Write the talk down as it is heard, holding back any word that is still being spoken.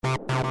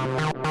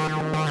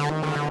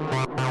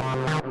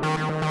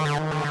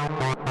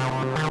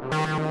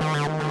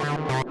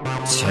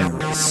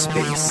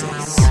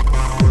TerraSpaces.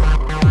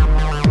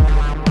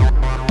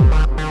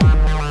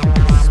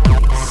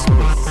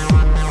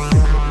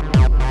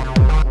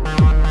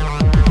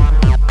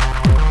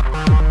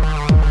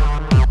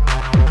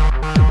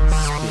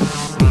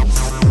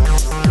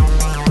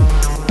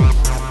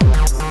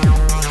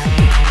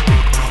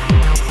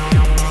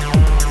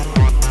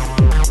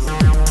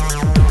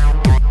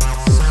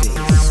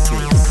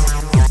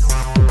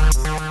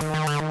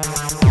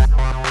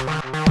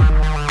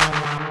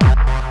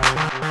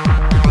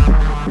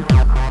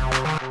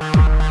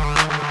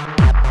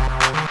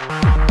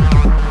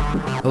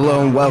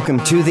 Hello and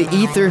welcome to The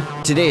Ether.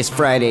 Today is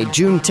Friday,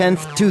 June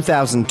 10th,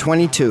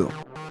 2022.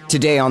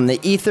 Today on The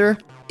Ether,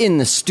 In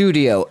the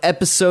Studio,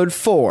 Episode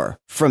 4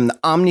 from the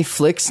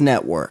OmniFlix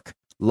Network,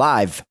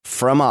 live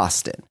from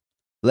Austin.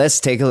 Let's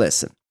take a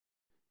listen.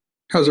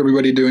 How's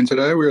everybody doing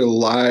today? We're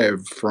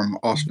live from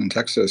Austin,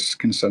 Texas,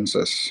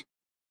 Consensus.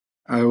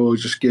 I will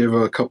just give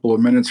a couple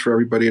of minutes for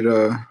everybody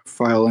to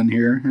file in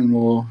here and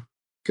we'll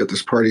get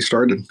this party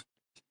started.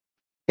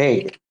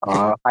 Hey,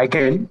 I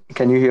can.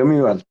 Can you hear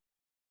me well?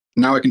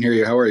 Now I can hear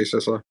you. How are you,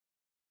 Sisla?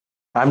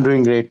 I'm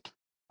doing great.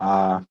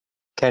 Ken,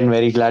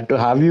 very glad to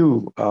have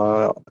you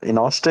in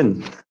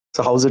Austin.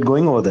 So how's it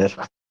going over there?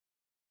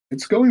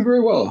 It's going very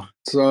well.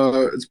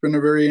 It's been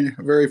a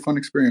very fun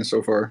experience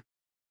so far.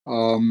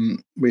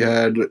 We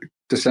had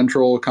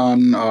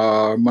Decentralcon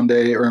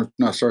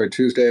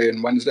Tuesday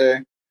and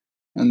Wednesday.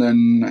 And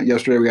then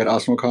yesterday we had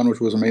OsmoCon, which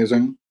was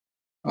amazing.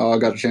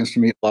 Got a chance to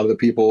meet a lot of the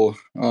people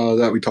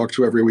that we talk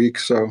to every week.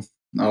 So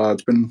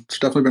it's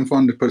definitely been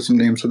fun to put some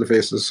names to the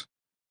faces.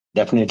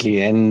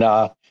 Definitely. And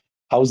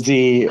how's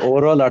the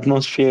overall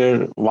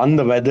atmosphere?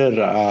 The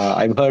weather?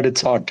 I've heard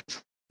it's hot.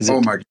 It's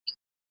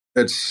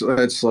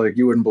like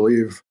you wouldn't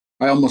believe.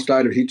 I almost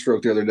died of heat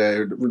stroke the other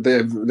day.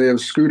 They have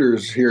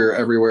scooters here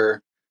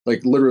everywhere,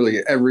 like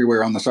literally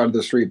everywhere on the side of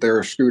the street. There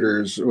are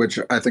scooters, which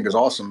I think is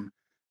awesome.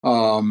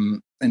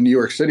 In New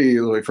York City,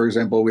 like for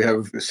example, we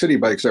have city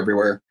bikes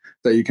everywhere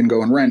that you can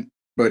go and rent,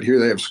 but here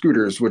they have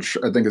scooters, which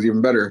I think is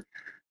even better.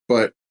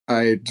 But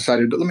I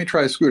decided, let me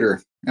try a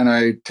scooter. And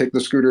I take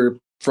the scooter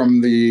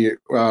from the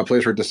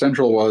place where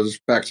Decentral was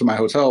back to my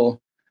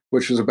hotel,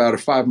 which is about a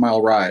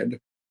 5-mile ride,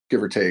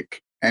 give or take.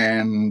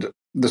 And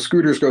the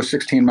scooters go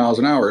 16 miles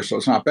an hour, so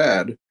it's not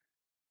bad.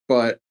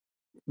 But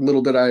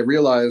little did I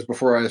realize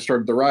before I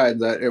started the ride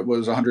that it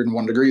was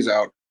 101 degrees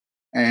out.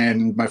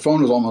 And my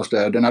phone was almost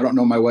dead, and I don't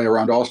know my way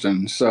around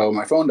Austin. So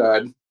my phone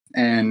died,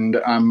 and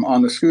I'm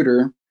on the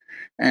scooter.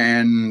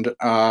 And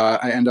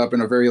I end up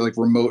in a very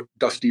remote,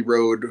 dusty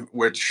road,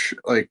 which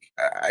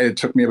it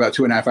took me about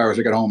 2.5 hours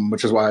to get home,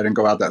 which is why I didn't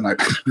go out that night.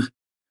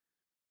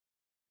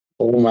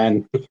 Oh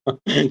man,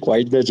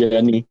 quite the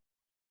journey.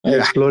 Yeah.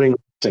 Exploring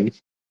Austin.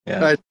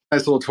 Yeah,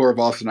 nice little tour of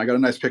Austin. I got a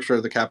nice picture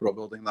of the Capitol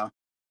building though,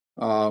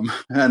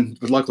 and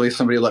luckily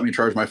somebody let me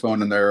charge my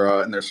phone in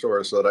their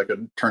store so that I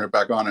could turn it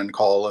back on and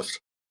call a Lyft.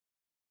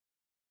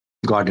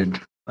 Got it.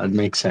 That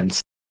makes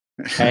sense.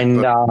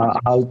 And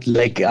are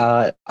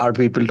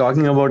people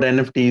talking about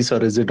NFTs,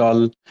 or is it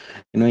all,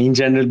 in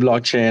general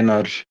blockchain,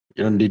 or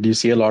did you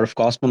see a lot of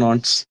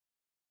cosmonauts?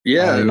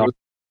 Yeah,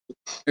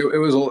 it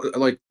was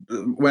like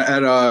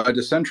at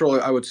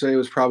Decentral, I would say it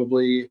was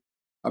probably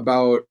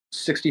about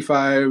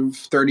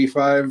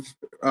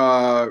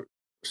 65-35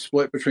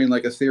 split between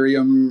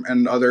Ethereum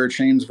and other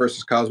chains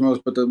versus Cosmos.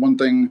 But the one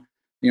thing,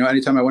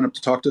 anytime I went up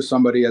to talk to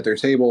somebody at their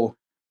table,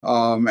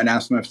 and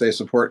asked them if they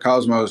support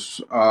Cosmos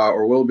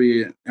or will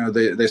be.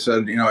 They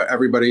said,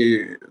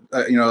 everybody,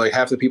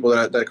 half the people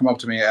that come up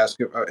to me ask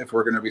if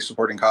we're going to be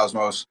supporting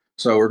Cosmos.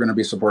 So we're going to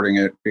be supporting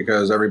it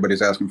because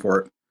everybody's asking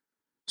for it.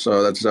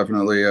 So that's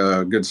definitely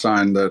a good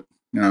sign that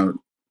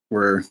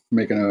we're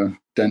making a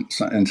dent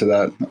into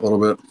that a little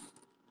bit.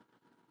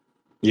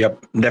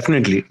 Yep,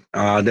 definitely.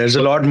 There's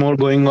a lot more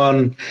going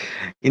on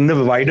in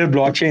the wider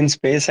blockchain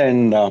space,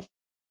 and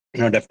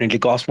definitely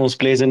Cosmos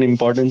plays an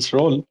important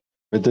role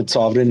with its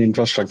sovereign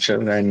infrastructure.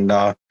 And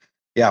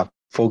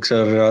folks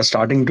are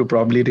starting to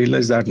probably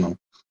realize that now.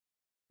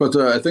 But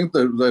I think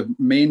the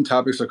main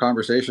topics of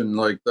conversation,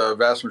 the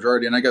vast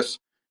majority, and I guess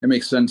it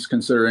makes sense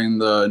considering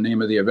the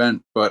name of the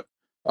event, but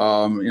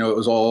it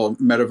was all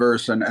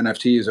metaverse and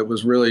NFTs. It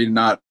was really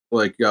not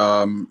like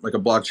a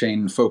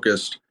blockchain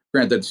focused.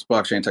 Granted, it's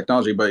blockchain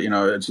technology, but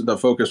the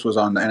focus was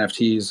on the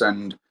NFTs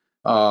and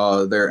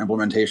their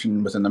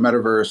implementation within the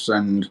metaverse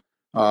and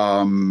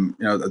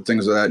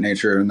things of that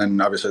nature, and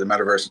then obviously the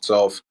metaverse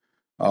itself,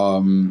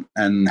 and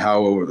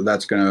how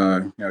that's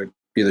going to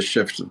be the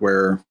shift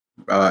where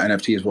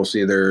NFTs will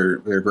see their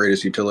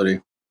greatest utility.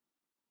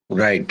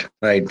 Right.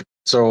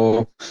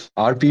 So,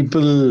 are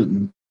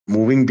people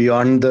moving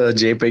beyond the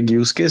JPEG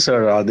use case,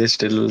 or are they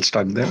still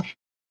stuck there?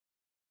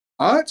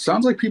 It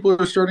sounds like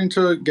people are starting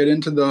to get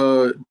into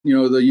the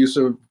use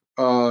of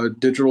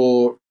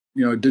digital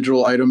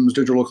items,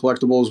 digital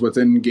collectibles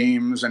within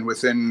games and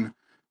within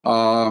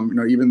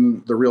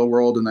even the real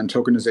world, and then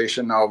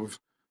tokenization of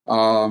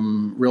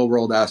real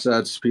world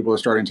assets. People are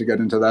starting to get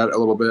into that a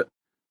little bit.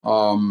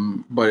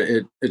 But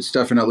it's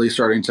definitely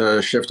starting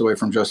to shift away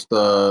from just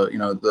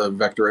the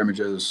vector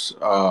images,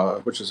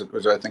 which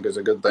I think is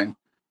a good thing.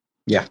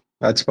 Yeah,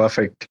 that's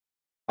perfect.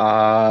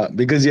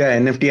 Because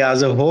NFT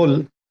as a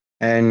whole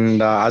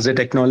and as a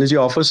technology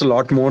offers a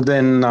lot more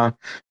than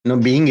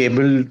being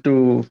able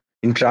to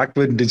interact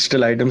with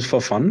digital items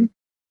for fun.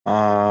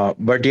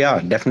 But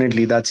yeah,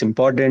 definitely that's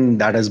important.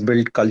 That has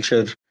built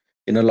culture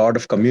in a lot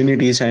of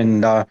communities,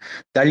 and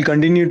that'll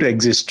continue to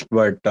exist.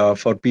 But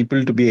for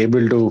people to be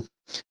able to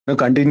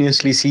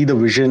continuously see the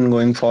vision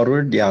going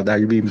forward, yeah,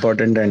 that'll be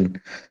important, and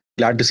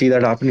glad to see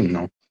that happening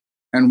now.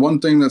 And one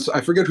thing I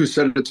forget who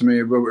said it to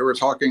me, but we were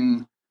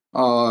talking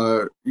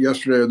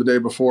yesterday or the day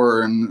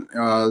before, and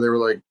they were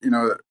like,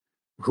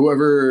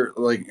 whoever,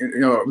 like,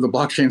 the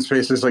blockchain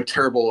space is like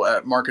terrible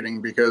at marketing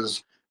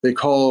because they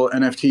call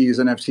NFTs,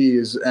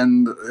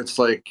 and it's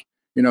like,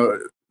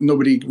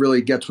 nobody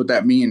really gets what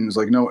that means.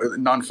 Like, no,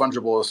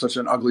 non-fungible is such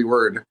an ugly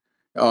word.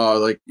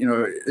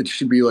 It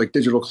should be like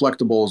digital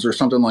collectibles or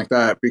something like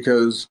that,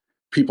 because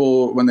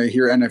people, when they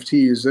hear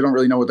NFTs, they don't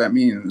really know what that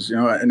means,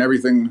 and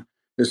everything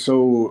is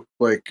so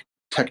like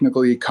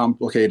technically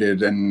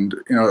complicated, and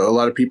a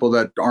lot of people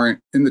that aren't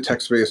in the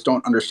tech space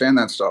don't understand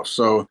that stuff.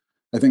 So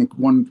I think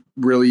one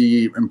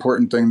really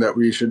important thing that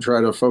we should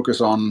try to focus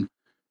on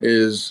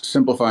is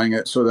simplifying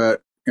it so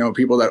that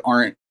people that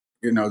aren't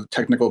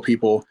technical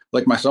people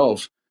like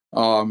myself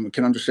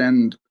can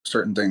understand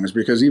certain things.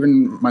 Because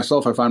even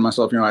myself, I find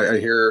myself, I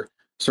hear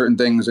certain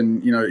things,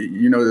 and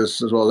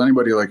this as well as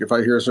anybody. Like, if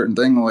I hear a certain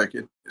thing, like,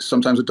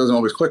 sometimes it doesn't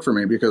always click for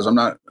me because I'm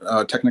not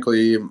a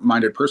technically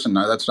minded person.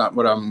 That's not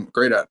what I'm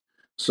great at.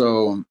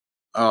 So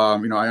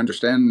I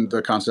understand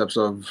the concepts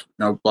of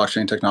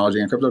blockchain technology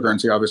and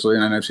cryptocurrency, obviously,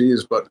 and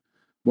NFTs. But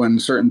when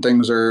certain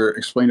things are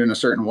explained in a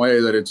certain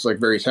way that it's like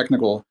very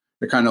technical,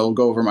 it kind of will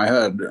go over my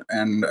head,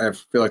 and I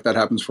feel like that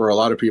happens for a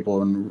lot of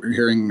people. And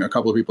hearing a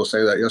couple of people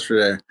say that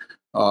yesterday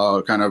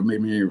kind of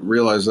made me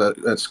realize that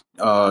that's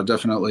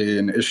definitely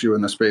an issue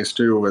in the space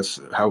too, with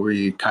how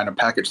we kind of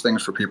package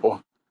things for people.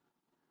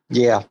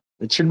 Yeah,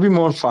 it should be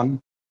more fun.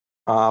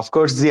 Of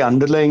course, the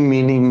underlying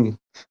meaning,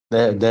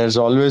 there's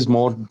always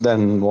more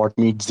than what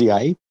meets the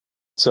eye.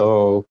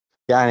 So,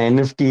 yeah, an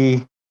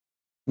NFT,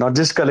 not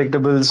just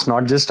collectibles,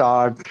 not just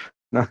art,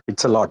 no,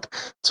 it's a lot.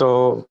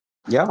 So,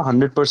 yeah,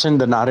 100%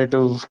 the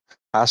narrative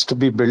has to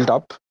be built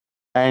up.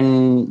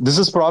 And this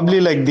is probably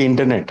like the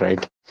internet, right?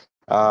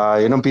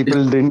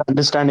 People didn't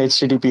understand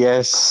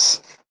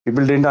HTTPS.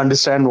 People didn't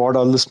understand what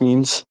all this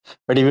means,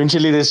 but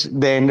eventually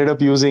they ended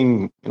up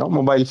using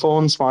mobile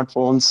phones,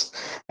 smartphones,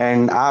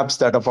 and apps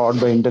that are powered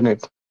by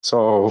internet.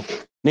 So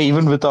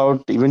even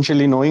without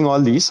eventually knowing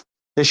all these,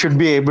 they should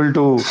be able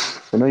to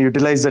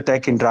utilize the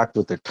tech, interact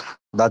with it.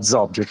 That's the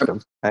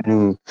objective,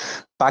 and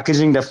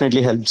packaging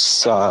definitely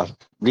helps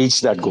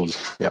reach that goal.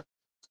 Yeah,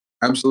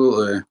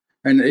 absolutely.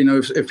 And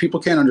if people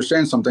can't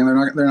understand something,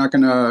 they're not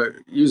going to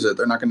use it.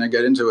 They're not going to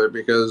get into it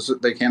because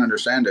they can't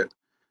understand it.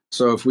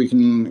 So if we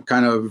can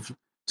kind of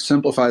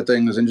simplify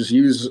things and just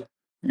use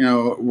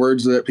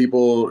words that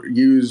people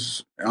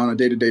use on a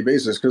day-to-day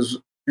basis, because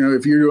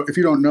if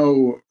you don't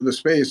know the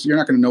space, you're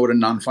not going to know what a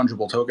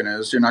non-fungible token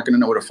is. You're not going to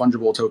know what a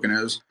fungible token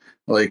is.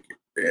 Like,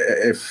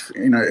 if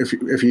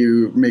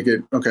you make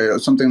it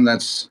something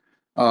that's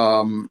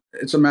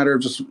it's a matter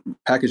of just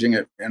packaging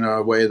it in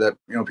a way that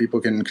people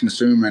can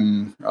consume,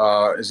 and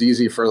is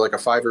easy for like a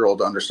 5-year-old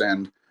to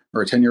understand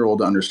or a 10-year-old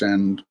to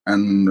understand.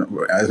 And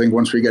I think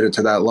once we get it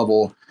to that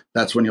level,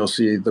 that's when you'll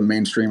see the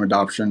mainstream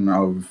adoption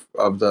of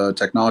the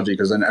technology,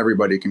 because then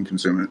everybody can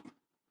consume it.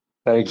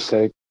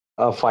 right.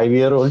 A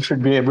 5-year-old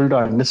should be able to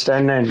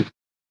understand and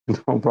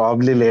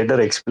probably later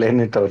explain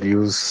it or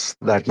use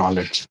that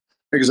knowledge.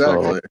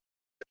 Exactly. So,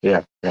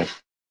 yeah.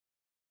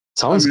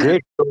 Sounds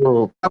great.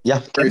 So,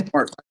 yeah. Very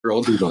smart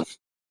 5-year-old.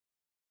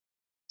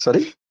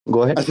 Sorry,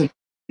 go ahead. I think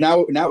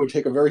now it would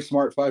take a very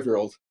smart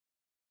 5-year-old.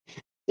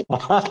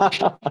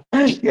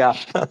 Yeah.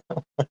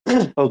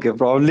 Okay,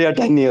 probably a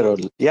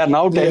 10-year-old. Yeah,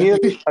 now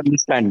 10-year-olds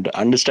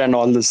understand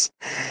all this.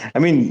 I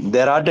mean,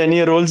 there are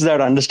 10-year-olds that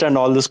understand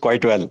all this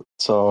quite well.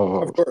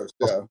 So, Of course,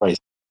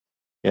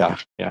 yeah.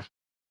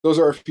 Those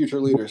are our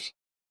future leaders.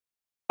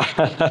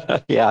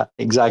 Yeah,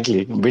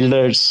 exactly.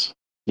 Builders,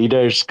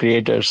 leaders,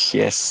 creators.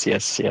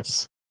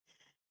 Yes.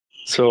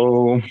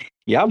 So,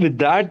 yeah, with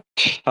that,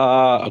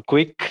 a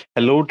quick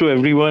hello to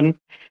everyone.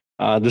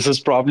 This is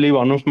probably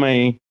one of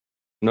my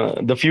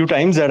the few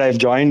times that I've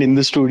joined in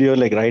the studio,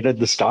 like right at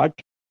the start.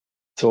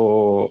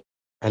 So,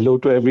 hello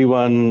to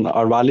everyone,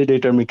 our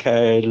validator,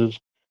 Mikhail,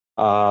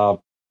 uh,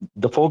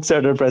 the folks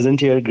that are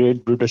present here,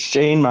 Great Brutus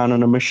Chain, Man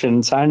on a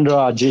Mission, Sandra,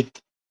 Ajit,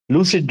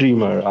 Lucid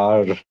Dreamer,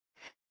 our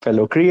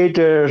fellow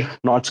creator,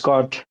 Not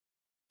Scott,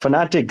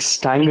 Fanatics,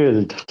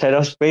 Tangled,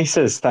 Terra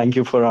Spaces, thank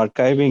you for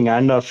archiving,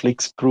 and our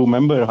Flix crew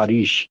member,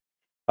 Harish,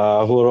 who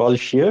are all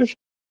here.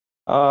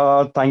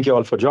 Thank you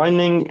all for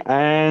joining.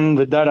 And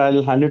with that,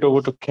 I'll hand it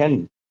over to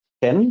Ken.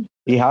 Ken,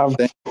 we have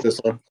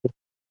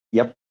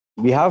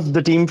we have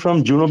the team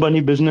from Juno Bunny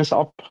Business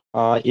up.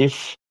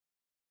 If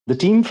The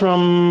team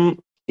from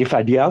if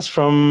Adidas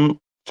from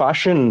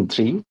Fashion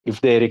 3,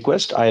 if they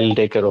request, I'll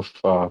take care of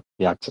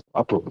the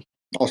approval.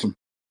 Awesome.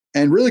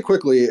 And really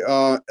quickly,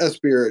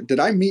 Esbir, did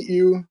I meet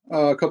you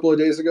a couple of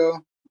days ago?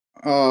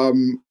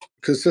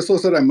 Because Sislo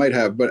said I might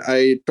have, but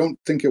I don't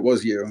think it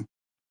was you.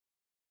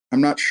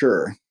 I'm not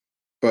sure.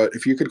 But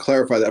if you could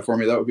clarify that for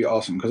me, that would be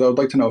awesome, because I would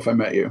like to know if I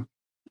met you.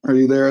 Are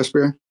you there,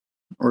 Esbir?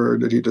 Or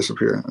did he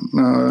disappear?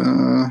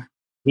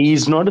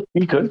 He's not a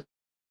speaker,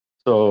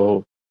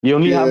 so we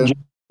only have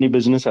Juno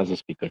Business as a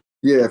speaker.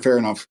 Yeah, fair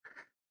enough.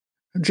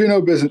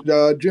 Juno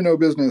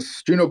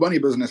Business, Juno Bunny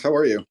Business, how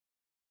are you?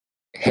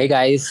 Hey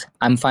guys,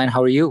 I'm fine.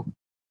 How are you?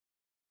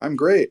 I'm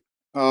great.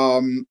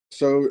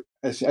 So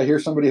I hear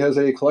somebody has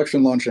a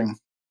collection launching.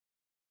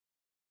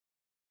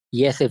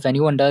 Yes, if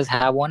anyone does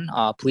have one,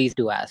 please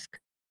do ask.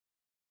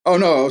 Oh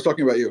no, I was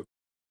talking about you.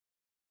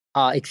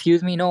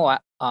 Excuse me, no.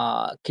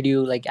 Could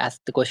you ask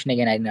the question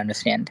again? I didn't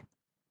understand.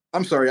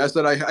 I'm sorry. I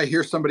said I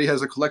hear somebody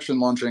has a collection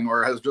launching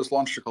or has just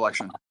launched a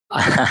collection.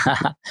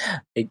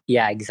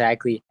 Yeah,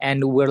 exactly.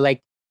 And we're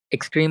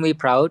extremely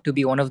proud to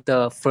be one of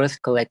the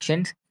first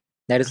collections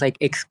that is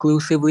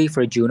exclusively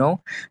for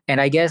Juno.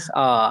 And I guess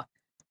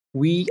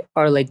we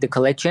are the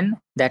collection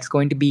that's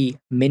going to be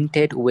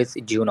minted with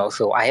Juno.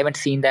 So I haven't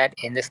seen that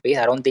in the space.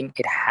 I don't think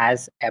it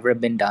has ever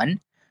been done.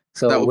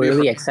 So we're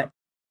really excited.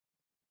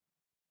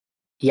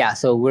 Yeah,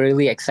 so we're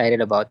really excited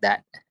about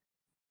that.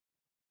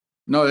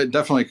 No,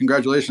 definitely.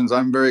 Congratulations.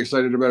 I'm very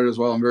excited about it as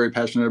well. I'm very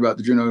passionate about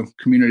the Juno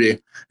community,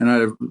 and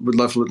I would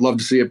love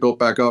to see it built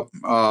back up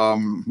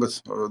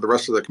with the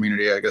rest of the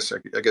community, I guess you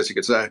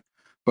could say.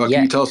 But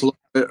Can you tell us a little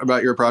bit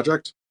about your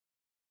project?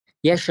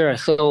 Yeah, sure.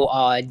 So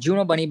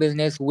Juno Bunny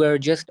Business, we're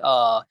just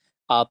a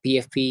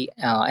PFP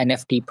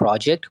NFT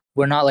project.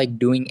 We're not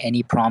doing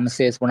any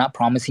promises. We're not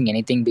promising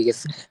anything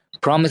because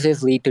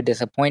promises lead to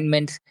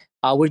disappointments.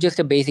 We're just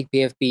a basic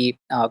PFP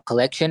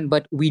collection,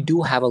 but we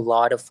do have a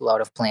lot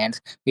of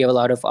plans. We have a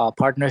lot of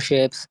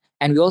partnerships,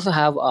 and we also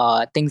have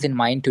things in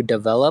mind to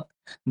develop.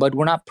 But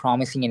we're not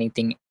promising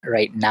anything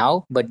right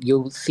now. But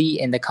you'll see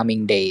in the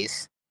coming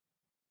days.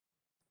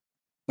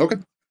 Okay.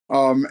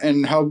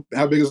 And how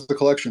big is the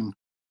collection?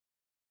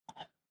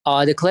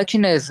 The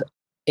collection is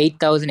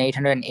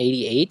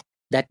 8,888.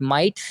 That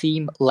might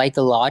seem like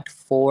a lot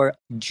for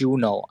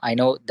Juno. I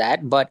know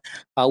that, but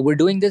we're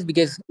doing this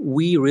because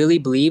we really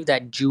believe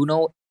that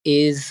Juno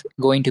is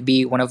going to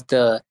be one of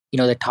the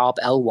the top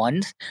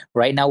L1s.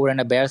 Right now we're in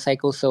a bear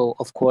cycle, so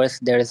of course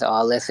there is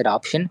less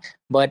adoption.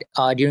 But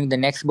during the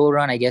next bull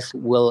run, I guess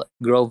we'll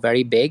grow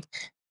very big.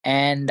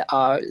 And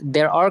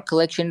there are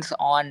collections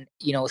on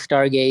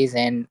Stargaze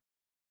and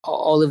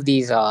all of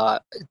these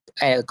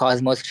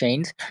Cosmos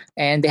chains,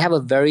 and they have a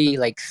very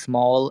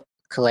small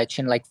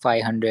collection,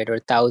 500 or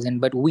 1,000.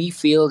 But we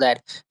feel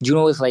that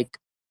Juno is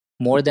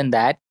more than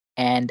that,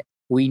 and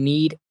we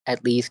need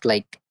at least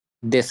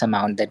this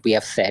amount that we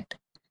have set.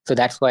 So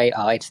that's why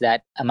it's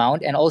that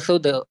amount, and also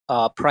the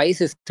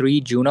price is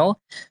 3 Juno,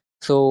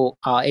 so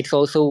it's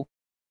also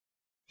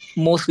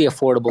mostly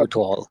affordable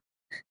to all.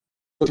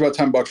 It's about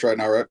 $10 right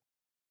now, right?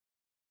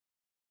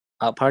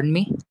 Pardon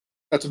me?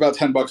 That's about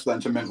 $10 then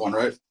to mint one,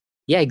 right?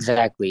 Yeah,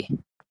 exactly.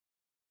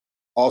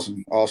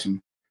 Awesome.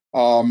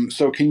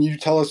 So can you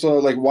tell us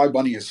why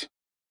bunnies?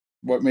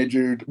 What made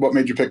you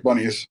pick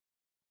bunnies?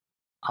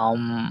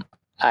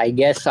 I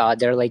guess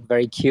they're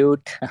very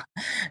cute,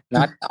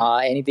 not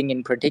anything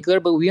in particular,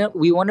 but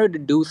we wanted to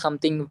do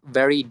something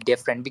very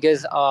different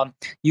because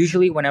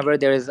usually whenever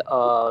there's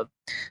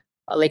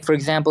for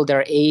example, there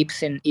are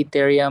apes in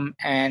Ethereum,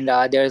 and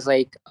there's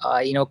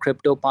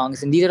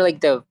CryptoPunks, and these are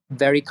the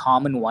very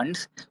common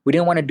ones. We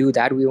didn't want to do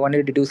that. We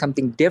wanted to do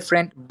something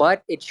different,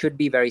 but it should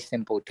be very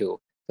simple too.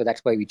 So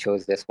that's why we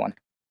chose this one.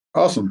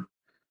 Awesome.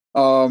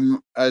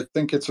 I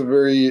think it's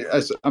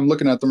I'm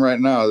looking at them right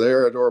now.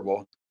 They're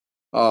adorable.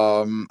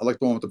 I like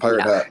the one with the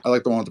pirate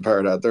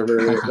hat. They're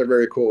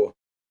very cool.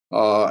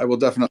 I will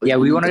definitely. Yeah,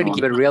 we wanted to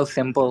keep it real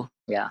simple.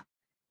 Yeah.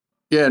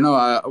 Yeah,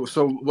 no.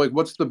 So,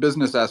 what's the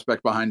business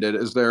aspect behind it?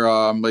 Is there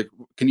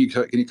can you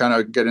kind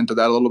of get into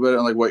that a little bit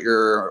and what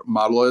your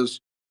model is?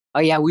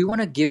 Yeah, we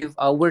want to give.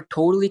 We're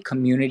totally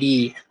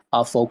community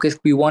focused.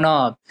 We want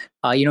to,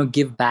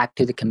 give back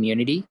to the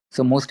community.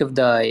 So most of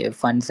the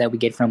funds that we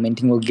get from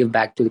minting will give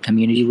back to the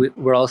community.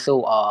 We're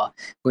also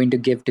going to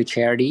give to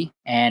charity,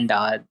 and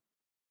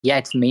yeah,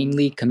 it's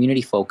mainly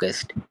community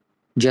focused,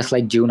 just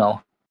like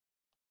Juno.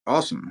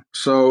 Awesome.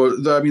 So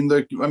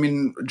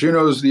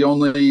Juno is the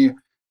only,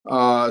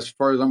 as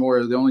far as I'm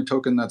aware, the only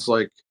token that's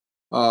not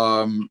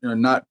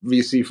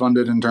VC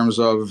funded in terms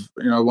of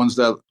ones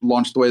that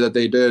launched the way that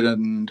they did,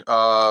 and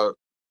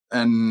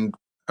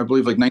I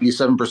believe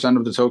 97%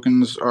 of the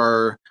tokens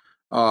were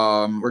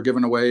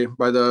given away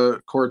by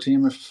the core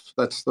team, if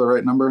that's the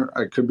right number.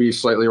 I could be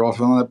slightly off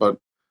on that, but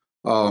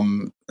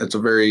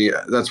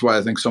that's why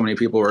I think so many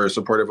people were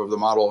supportive of the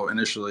model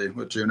initially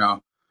with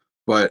Juno.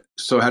 But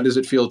so how does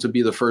it feel to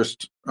be the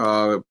first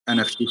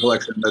NFT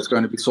collection that's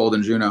going to be sold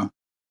in Juno?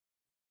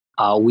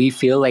 We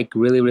feel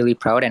really, really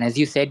proud. And as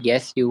you said,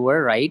 yes, you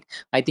were right.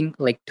 I think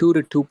 2 to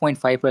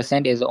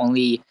 2.5% is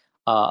only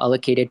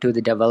allocated to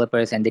the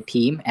developers and the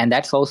team, and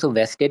that's also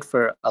vested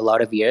for a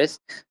lot of years.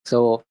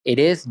 So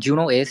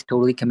Juno is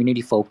totally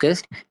community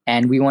focused,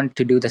 and we want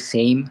to do the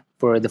same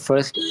for the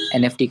first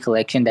NFT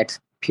collection that's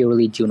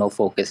purely Juno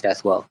focused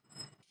as well.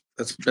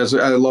 That's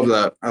I love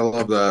that. I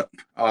love that.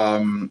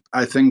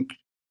 I think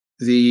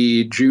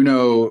the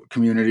Juno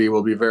community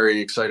will be very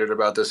excited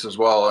about this as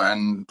well,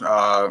 and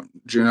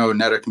Juno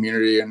Neta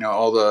community and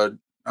all the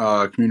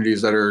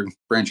communities that are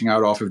branching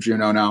out off of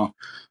Juno now.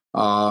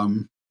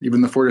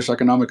 Even the Fortis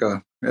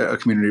Economica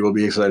community will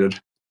be excited.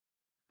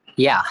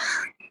 Yeah.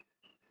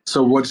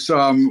 So what's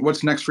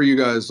next for you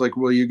guys? Like,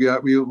 will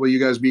you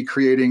guys be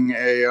creating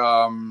a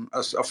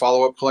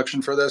follow up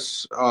collection for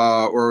this,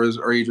 or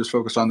are you just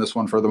focused on this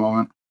one for the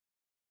moment?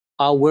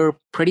 We're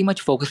pretty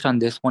much focused on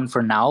this one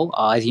for now.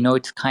 As you know,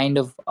 it's kind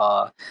of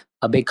a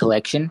big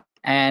collection,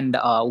 and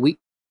we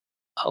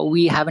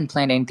haven't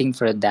planned anything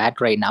for that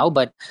right now.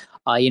 But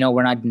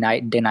we're not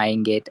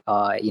denying it.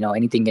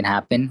 Anything can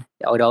happen.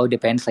 It all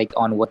depends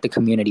on what the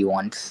community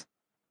wants.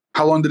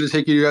 How long did it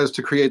take you guys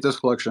to create this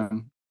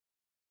collection?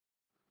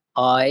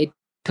 It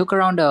took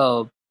around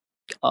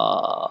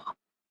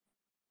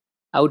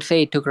I would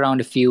say it took around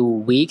a few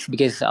weeks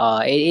because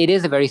it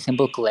is a very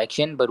simple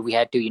collection, but we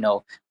had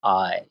to,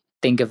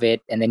 think of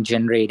it and then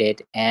generate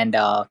it. And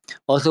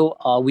also,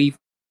 we've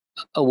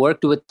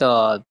worked with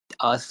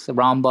us,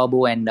 Ram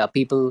Babu, and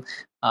people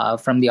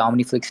from the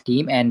OmniFlix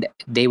team, and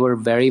they were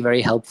very,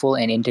 very helpful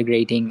in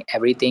integrating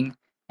everything.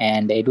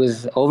 And it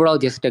was overall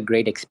just a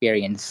great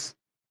experience.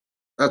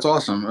 That's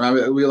awesome.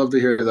 We love to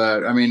hear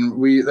that. I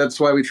mean, that's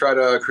why we try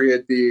to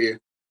create the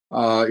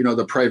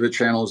the private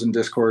channels in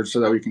Discord so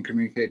that we can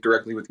communicate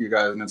directly with you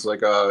guys, and it's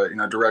like a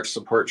direct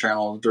support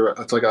channel.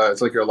 It's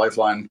like your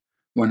lifeline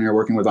when you're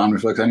working with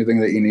OmniFlix. Anything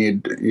that you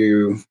need,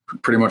 you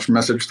pretty much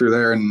message through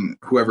there, and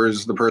whoever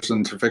is the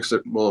person to fix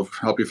it will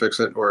help you fix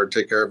it or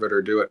take care of it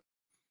or do it.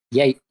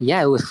 Yeah.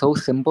 It was so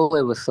simple.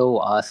 It was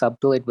so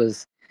subtle. It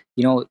was,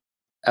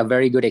 a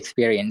very good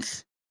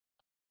experience.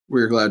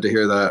 We're glad to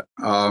hear that.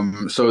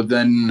 So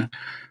then,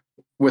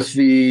 with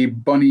the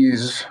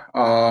bunnies,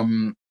 are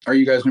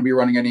you guys going to be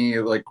running any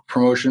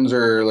promotions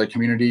or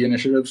community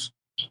initiatives?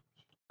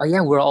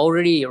 Yeah, we're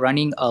already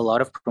running a lot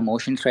of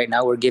promotions right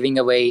now. We're giving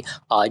away,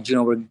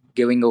 we're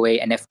giving away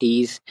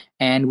NFTs,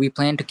 and we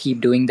plan to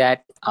keep doing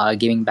that,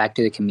 giving back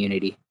to the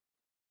community.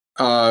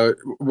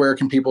 Where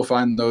can people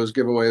find those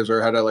giveaways,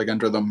 or how to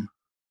enter them?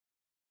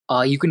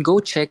 You can go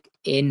check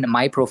in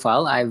my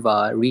profile. I've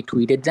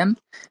retweeted them,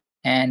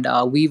 and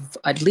we've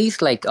at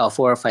least 4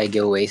 or 5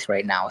 giveaways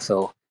right now.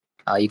 So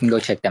you can go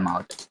check them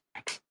out.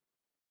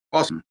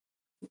 Awesome.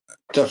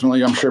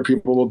 Definitely, I'm sure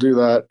people will do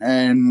that.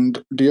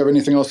 And do you have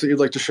anything else that you'd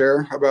like to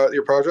share about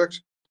your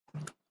project?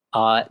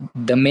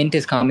 The mint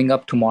is coming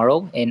up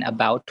tomorrow in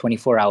about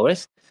 24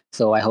 hours.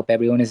 So I hope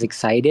everyone is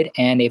excited.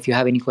 And if you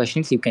have any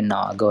questions, you can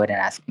go ahead and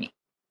ask me.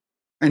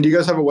 And do you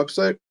guys have a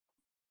website?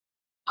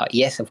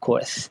 Yes, of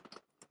course.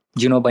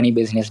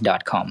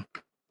 JunoBunnyBusiness.com.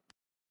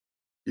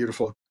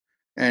 Beautiful.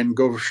 And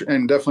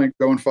definitely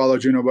go and follow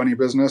Juno Bunny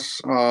Business,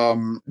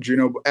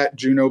 Juno at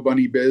Juno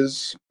Bunny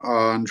Biz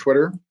on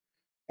Twitter.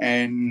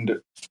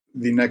 And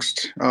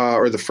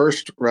the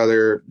first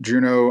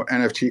Juno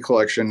NFT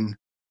collection.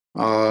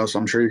 So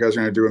I'm sure you guys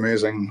are going to do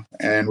amazing,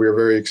 and we're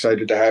very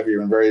excited to have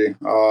you, and very,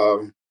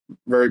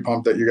 very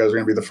pumped that you guys are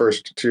going to be the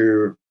first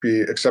to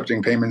be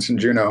accepting payments in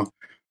Juno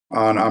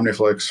on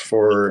OmniFlix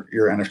for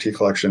your NFT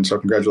collection. So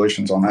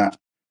congratulations on that.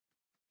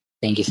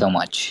 Thank you so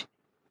much.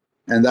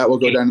 And that will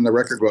go down in the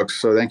record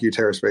books. So thank you,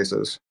 Terra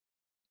Spaces.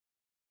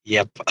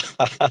 Yep,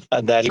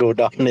 that'll go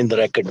down in the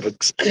record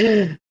books.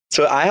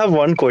 So I have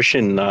one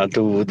question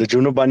to the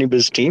Juno Bunny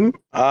Biz team.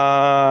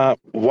 Why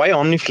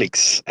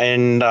OmniFlix?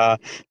 And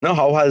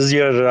how has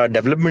your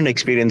development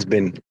experience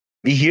been?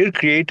 We hear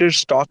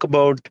creators talk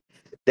about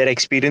their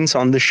experience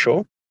on the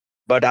show,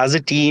 but as a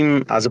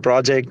team, as a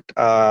project,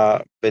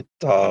 with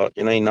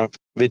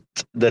with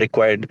the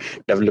required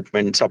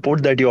development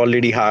support that you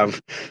already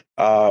have,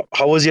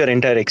 how was your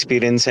entire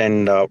experience,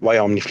 and why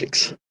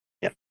OmniFlix?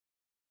 Yeah.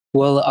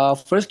 Well,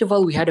 first of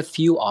all, we had a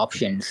few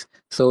options.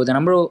 So the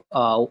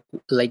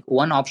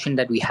one option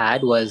that we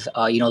had was,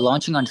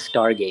 launching on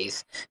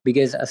Stargaze,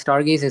 because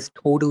Stargaze is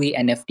totally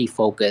NFT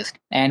focused,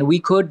 and we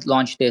could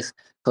launch this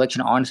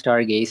collection on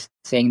Stargaze,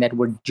 saying that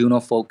we're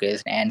Juno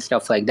focused and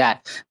stuff like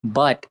that.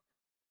 But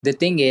the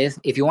thing is,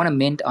 if you want to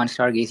mint on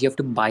Stargaze, you have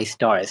to buy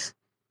stars.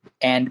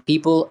 And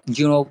people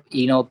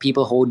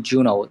hold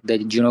Juno, the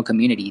Juno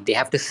community. They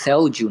have to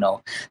sell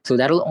Juno. So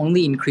that'll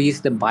only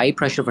increase the buy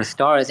pressure for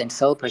stars and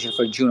sell pressure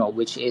for Juno,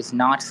 which is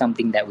not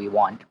something that we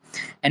want.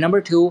 And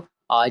number two,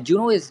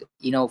 Juno is,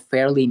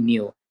 fairly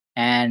new.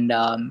 And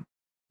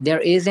there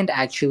isn't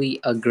actually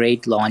a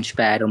great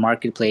launchpad or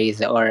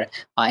marketplace or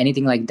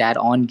anything like that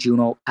on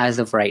Juno as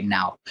of right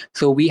now.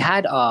 So we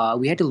had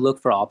to look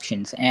for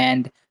options.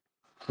 And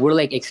we're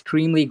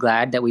extremely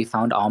glad that we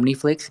found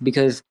OmniFlix,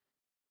 because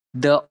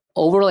the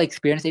overall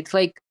experience, it's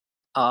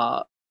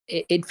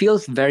it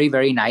feels very,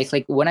 very nice.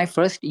 Like when I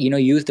first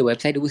used the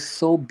website, it was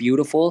so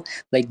beautiful.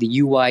 Like the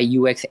UI,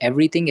 UX,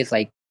 everything is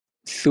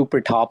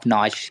super top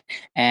notch.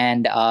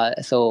 And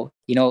so,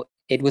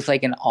 it was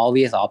like an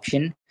obvious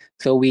option.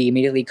 So we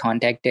immediately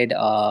contacted,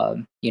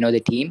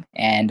 the team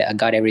and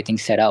got everything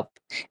set up.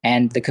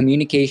 And the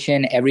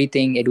communication,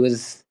 everything, it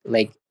was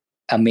like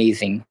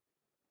amazing.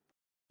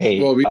 Hey,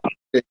 Well, we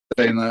appreciate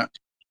saying that,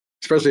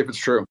 especially if it's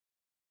true,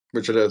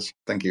 which it is.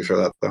 Thank you for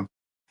that, though.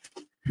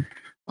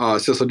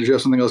 Sissa, did you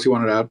have something else you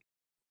wanted to add?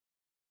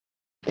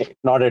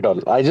 not at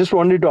all. I just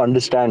wanted to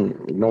understand,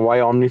 why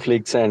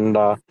OmniFlix and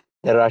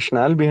the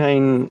rationale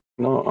behind,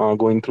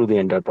 going through the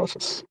entire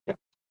process. Yeah.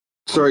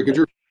 Sorry, could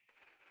you?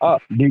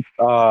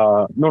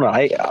 No.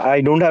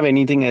 I don't have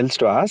anything else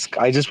to ask.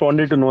 I just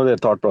wanted to know their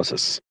thought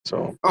process.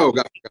 So. Oh,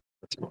 got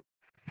it.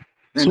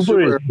 And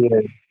Super.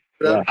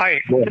 Yeah.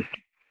 Hi.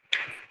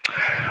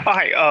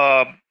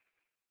 Hi.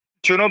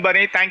 Juno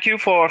Bunny, thank you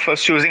for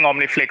first choosing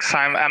OmniFlix.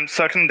 I'm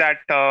certain that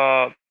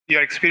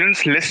your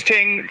experience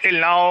listing till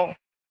now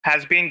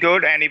has been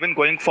good, and even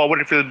going forward,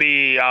 it will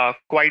be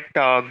quite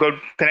good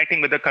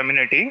connecting with the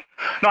community.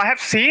 Now, I have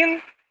seen,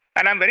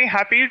 and I'm very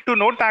happy to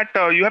note that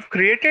you have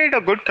created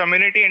a good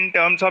community in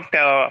terms of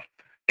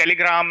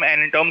Telegram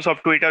and in terms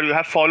of Twitter. You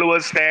have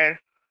followers there.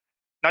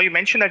 Now, you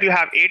mentioned that you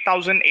have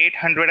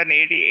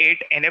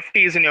 8,888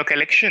 NFTs in your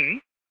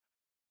collection.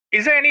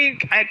 Is there any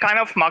kind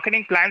of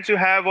marketing plans you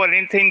have or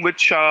anything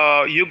which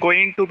you're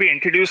going to be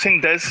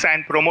introducing this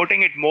and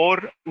promoting it more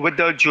with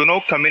the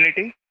Juno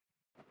community?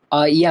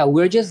 Yeah,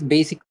 we're just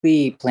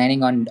basically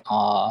planning on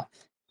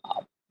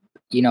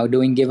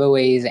doing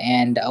giveaways,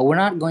 and we're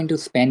not going to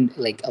spend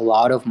like a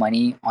lot of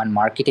money on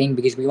marketing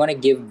because we want to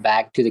give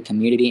back to the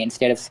community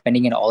instead of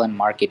spending it all on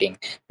marketing,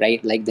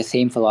 right? Like the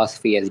same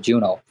philosophy as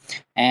Juno.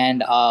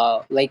 And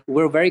like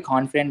we're very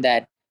confident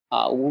that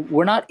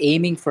we're not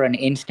aiming for an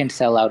instant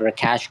sellout or a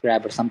cash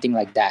grab or something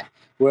like that.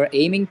 We're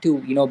aiming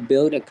to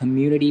build a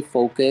community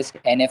focused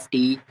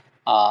NFT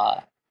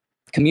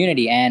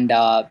community. And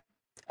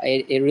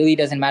it really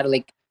doesn't matter,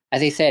 like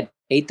as I said,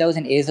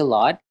 8,000 is a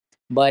lot,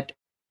 but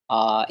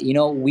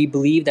we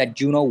believe that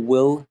Juno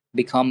will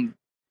become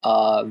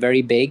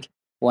very big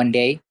one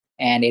day,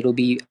 and it'll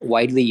be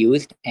widely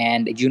used,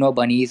 and Juno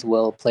bunnies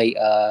will play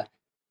a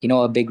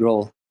big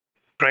role.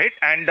 Great.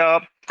 And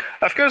of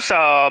course,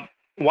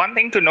 one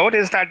thing to note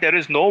is that there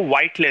is no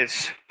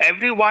whitelist.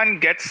 Everyone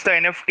gets the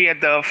NFT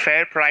at the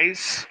fair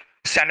price,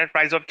 standard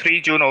price of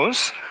 3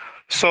 Junos.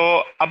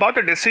 So about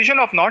the decision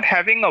of not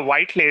having a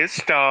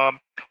whitelist,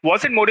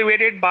 was it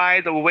motivated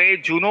by the way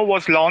Juno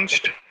was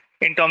launched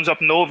in terms of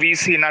no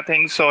VC,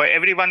 nothing? So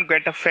everyone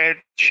get a fair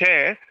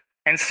share.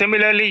 And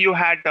similarly, you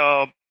had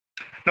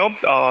built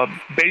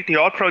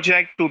your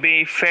project to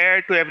be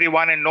fair to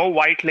everyone and no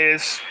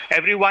whitelist.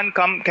 Everyone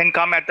can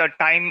come at the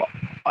time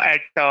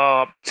at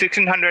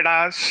 1600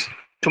 hours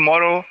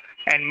tomorrow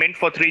and mint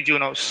for 3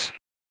 Junos.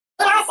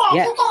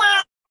 Yeah.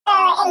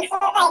 Answer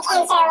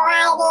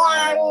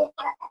why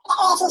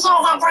if you chose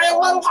a blind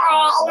mint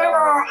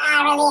or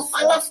a normal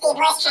release NFT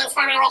voice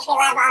transformer, which we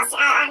love also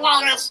very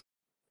much.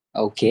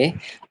 Okay.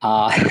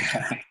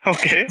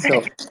 Okay.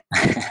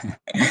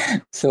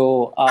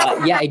 So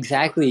yeah,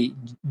 exactly.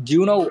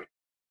 Juno.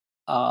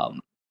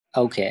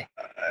 Okay.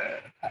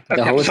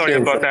 I'm sorry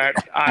about that.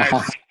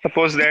 I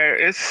suppose there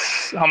is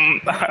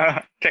some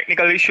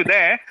technical issue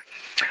there.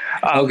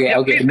 Okay.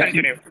 Please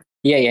continue.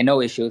 Yeah,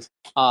 no issues.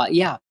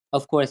 Yeah,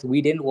 of course,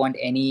 we didn't want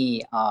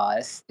any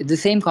the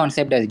same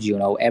concept as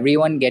Juno.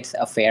 Everyone gets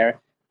a fair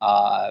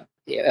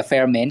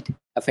mint,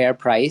 a fair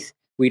price.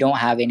 We don't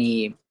have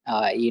any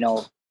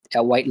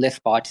whitelist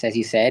spots, as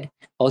you said.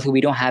 Also, we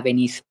don't have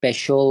any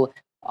special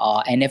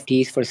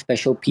NFTs for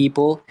special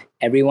people.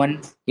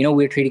 Everyone,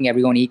 we're treating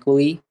everyone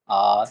equally.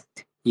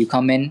 You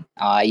come in,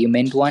 you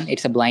mint one.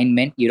 It's a blind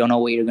mint. You don't know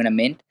what you're gonna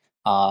mint.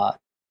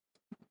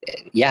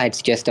 Yeah,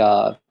 it's just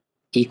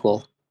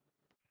equal.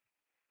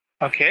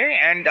 Okay,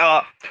 and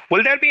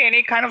will there be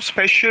any kind of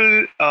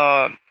special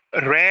rare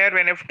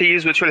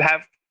NFTs which will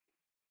have?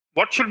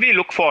 What should we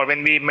look for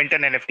when we mint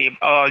an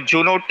NFT?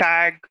 Juno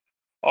tag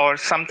or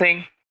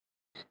something?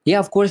 Yeah,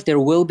 of course, there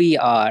will be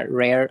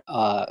rare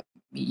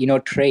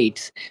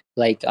traits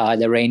like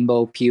the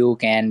rainbow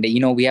puke, and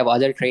we have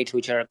other traits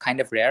which are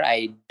kind of rare.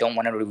 I don't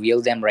want to reveal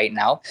them right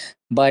now,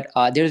 but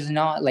there's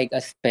not like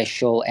a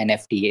special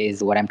NFT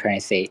is what I'm trying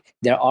to say.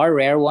 There are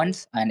rare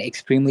ones and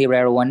extremely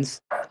rare ones,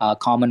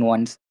 common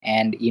ones,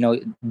 and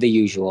the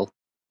usual.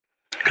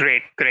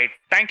 Great.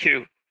 Thank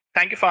you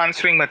for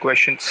answering my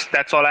questions.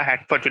 That's all I had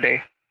for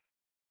today.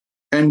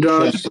 And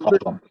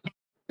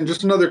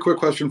just another quick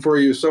question for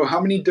you. So how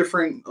many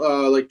different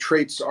like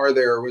traits are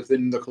there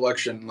within the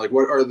collection? Like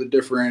what are the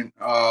different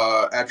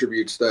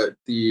attributes that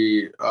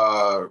the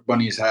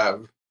bunnies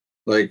have?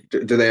 Like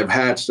do they have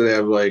hats? Do they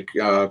have like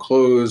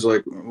clothes?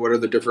 Like what are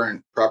the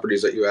different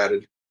properties that you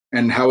added?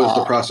 And how is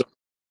the process of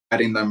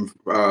adding them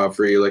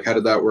for you? Like how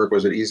did that work?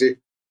 Was it easy?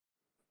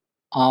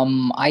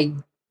 I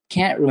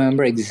can't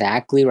remember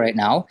exactly right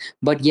now,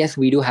 but yes,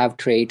 we do have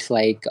traits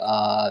like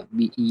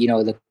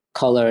the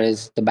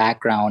colors, the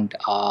background,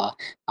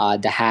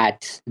 the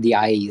hat, the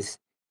eyes,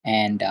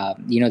 and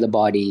the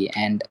body,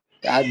 and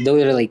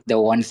those are like the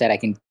ones that I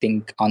can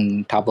think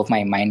on top of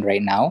my mind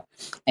right now.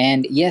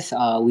 And yes,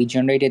 we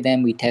generated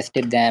them, we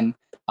tested them.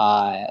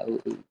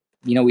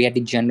 We had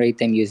to generate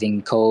them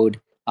using code,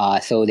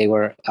 so they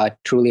were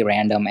truly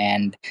random,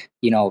 and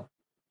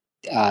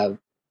uh,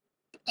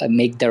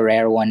 make the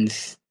rare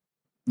ones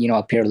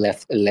appear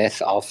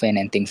less often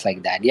and things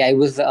like that. Yeah, it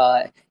was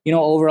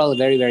overall a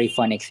very, very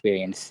fun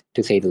experience,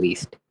 to say the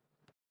least.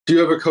 Do you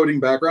have a coding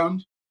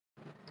background?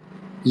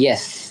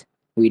 Yes,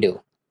 we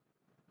do.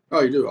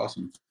 Oh, you do.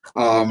 Awesome.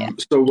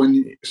 So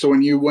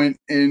when you went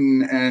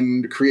in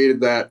and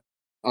created that,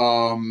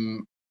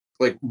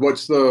 like,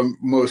 what's the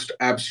most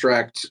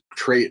abstract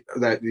trait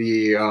that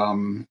the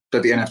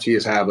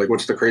NFTs have? Like,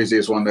 what's the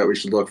craziest one that we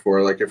should look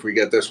for? Like, if we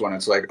get this one,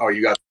 it's like, oh,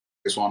 you got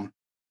this one.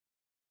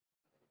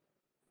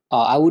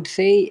 I would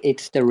say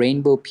it's the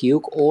rainbow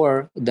puke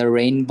or the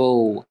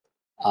rainbow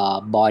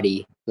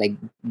body. Like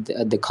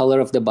the color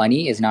of the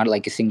bunny is not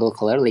like a single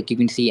color. Like you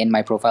can see in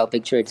my profile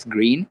picture, it's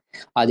green.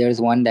 There's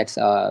one that's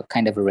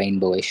kind of a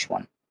rainbowish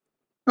one.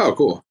 Oh,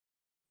 cool.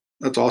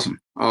 That's awesome.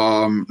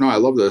 No, I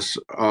love this.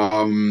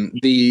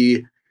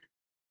 The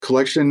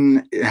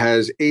collection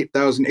has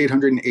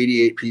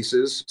 8,888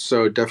 pieces.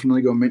 So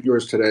definitely go mint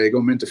yours today.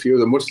 Go mint a few of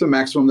them. What's the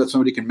maximum that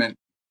somebody can mint?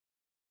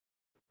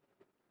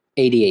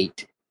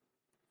 88.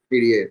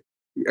 88.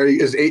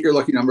 Is 8 your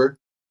lucky number?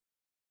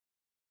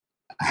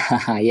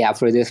 Yeah,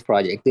 for this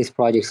project. This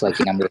project's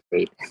lucky number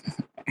 8.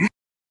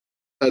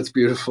 That's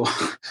beautiful.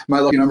 My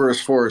lucky number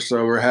is 4,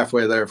 so we're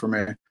halfway there for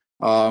me.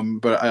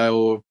 But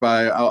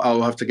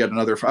I'll have to get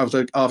another. I'll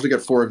have to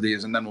get 4 of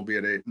these, and then we'll be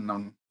at 8, and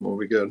then we'll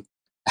be good.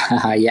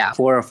 Yeah,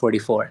 4 or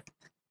 44.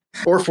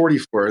 Or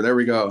 44. There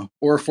we go.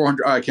 Or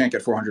 400. I can't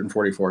get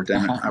 444.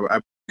 Damn it!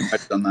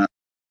 I've done that.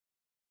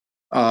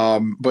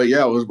 But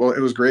yeah, it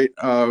was great.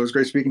 It was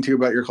great speaking to you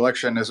about your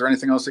collection. Is there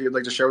anything else that you'd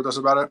like to share with us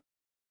about it?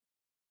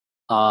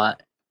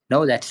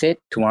 No, that's it.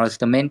 Tomorrow's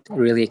the mint.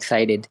 Really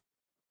excited.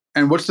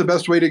 And what's the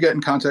best way to get in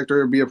contact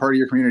or be a part of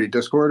your community?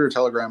 Discord or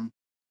Telegram?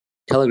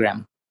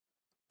 Telegram.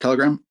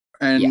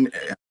 And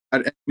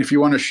if you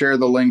want to share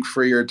the link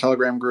for your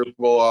Telegram group,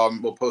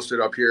 we'll post it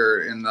up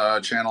here in the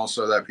channel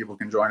so that people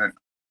can join it.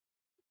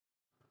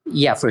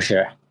 Yeah, for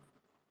sure.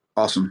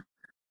 Awesome.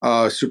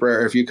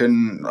 Super. If you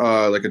can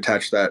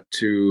attach that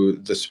to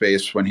the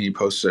space when he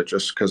posts it,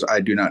 just because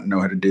I do not know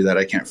how to do that.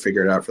 I can't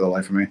figure it out for the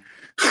life of me.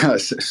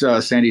 So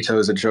Sandy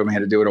Toes had showed me how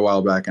to do it a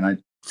while back, and I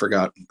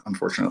forgot,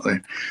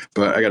 unfortunately.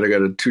 But I got to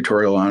get a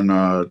tutorial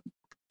on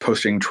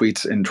posting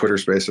tweets in Twitter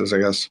Spaces, I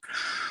guess.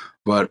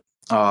 But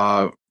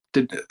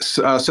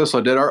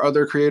Sisla, did our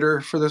other creator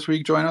for this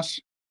week join us?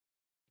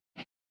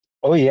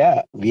 Oh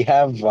yeah, we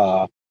have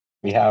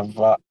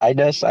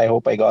Idas. I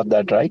hope I got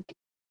that right,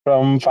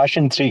 from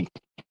Fashion 3.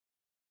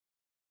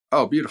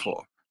 Oh,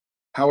 beautiful.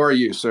 How are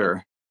you,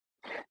 sir?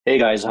 Hey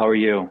guys, how are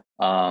you?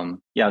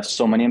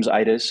 So my name's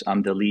Idas.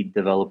 I'm the lead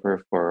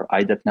developer for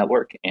IDEP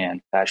Network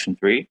and Fashion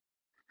 3.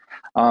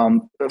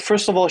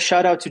 First of all,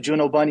 shout out to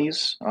Juno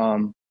Bunnies.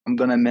 I'm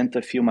gonna mint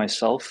a few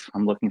myself.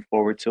 I'm looking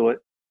forward to it.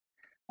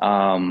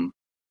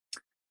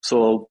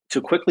 So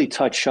to quickly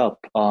touch up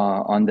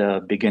on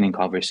the beginning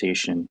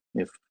conversation,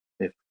 if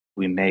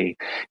we may,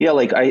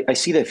 I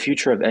see the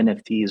future of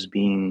NFTs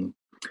being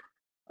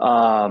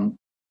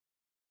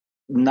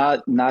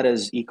not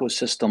as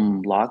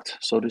ecosystem locked,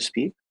 so to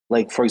speak.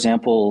 Like for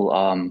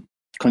example,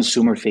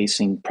 consumer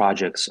facing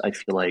projects, I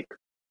feel like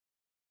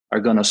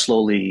are gonna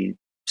slowly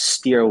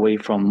steer away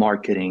from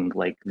marketing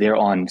like they're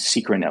on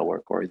Secret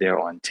Network or they're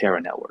on Terra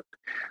Network.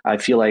 I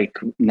feel like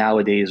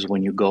nowadays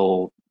when you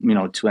go,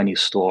 to any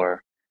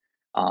store,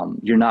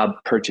 you're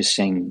not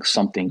purchasing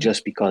something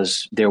just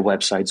because their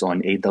website's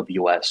on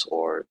AWS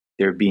or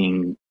they're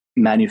being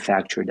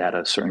manufactured at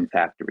a certain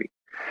factory.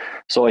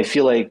 So I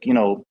feel like,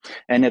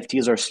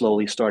 NFTs are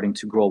slowly starting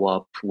to grow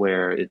up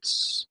where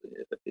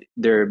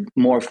they're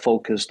more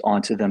focused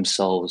onto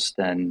themselves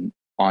than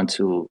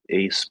onto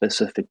a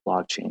specific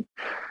blockchain.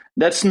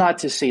 That's not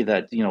to say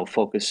that,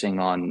 focusing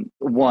on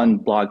one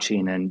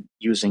blockchain and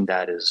using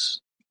that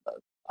is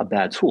a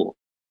bad tool.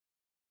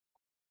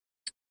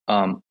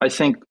 I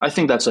think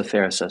that's a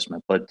fair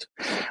assessment, but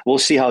we'll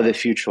see how the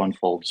future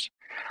unfolds.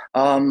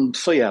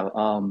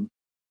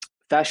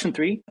 Fashion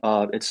 3,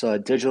 it's a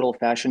digital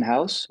fashion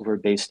house. We're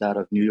based out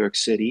of New York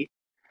City.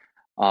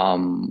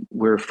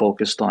 We're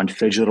focused on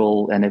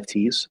phygital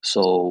NFTs.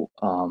 So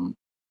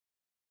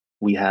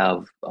we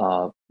have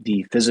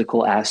the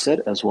physical asset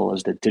as well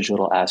as the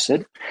digital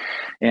asset,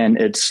 and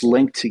it's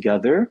linked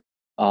together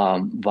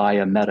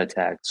via meta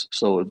tags.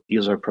 So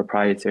these are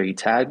proprietary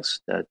tags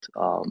that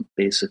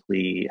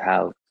basically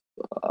have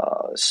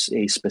a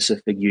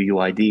specific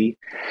UUID,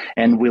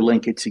 and we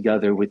link it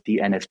together with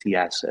the NFT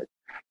asset.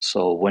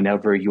 So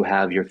whenever you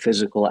have your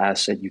physical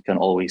asset, you can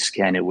always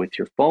scan it with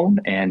your phone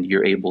and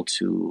you're able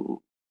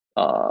to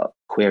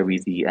query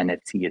the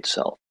NFT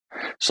itself.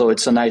 So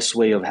it's a nice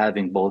way of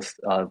having both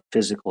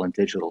physical and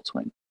digital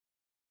twin.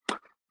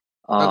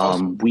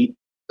 Awesome.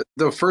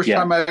 The first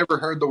time I ever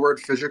heard the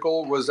word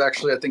physical was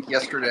actually, I think,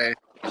 yesterday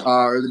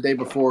or the day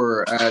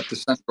before at the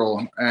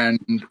Central.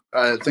 And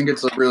I think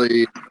it's a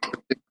really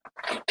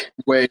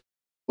way,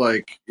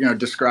 like,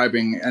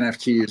 describing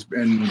NFTs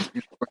and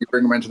when you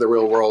bring them into the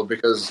real world,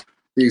 because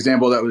the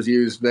example that was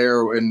used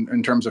there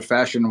in terms of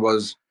fashion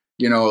was,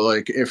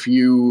 like if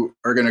you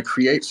are going to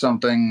create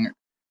something,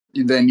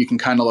 then you can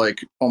kind of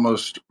like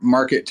almost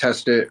market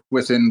test it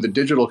within the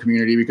digital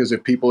community, because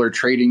if people are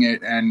trading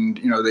it and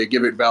they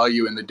give it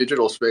value in the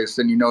digital space,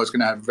 then it's going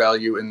to have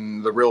value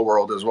in the real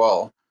world as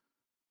well.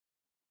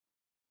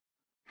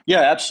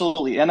 Yeah,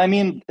 absolutely. And I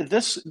mean,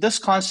 this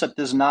concept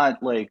is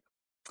not like,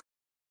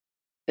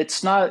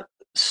 it's not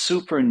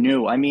super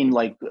new. I mean,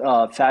 like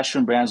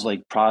fashion brands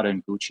like Prada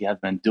and Gucci have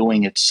been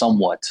doing it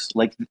somewhat.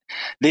 Like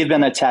they've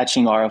been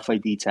attaching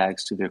RFID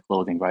tags to their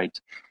clothing, right?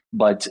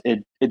 But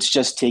it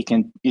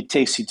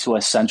takes you to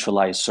a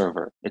centralized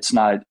server. It's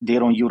not, they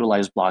don't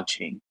utilize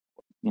blockchain,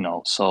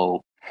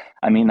 So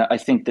I mean, I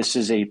think this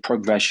is a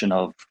progression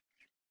of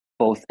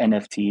both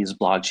NFTs,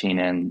 blockchain,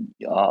 and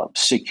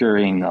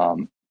securing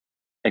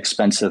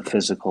expensive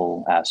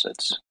physical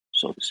assets,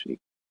 so to speak.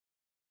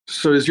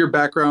 So is your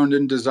background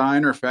in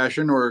design or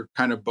fashion, or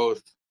kind of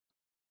both?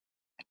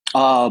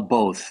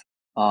 Both.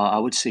 I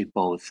would say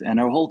both. And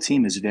our whole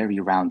team is very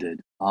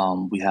rounded.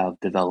 We have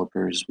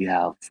developers, we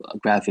have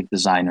graphic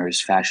designers,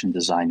 fashion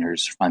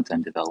designers,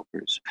 front-end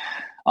developers.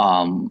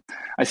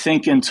 I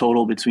think in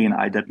total between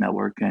IDEP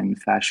Network and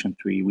Fashion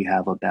 3, we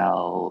have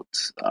about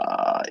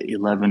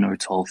 11 or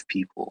 12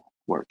 people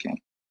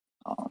working.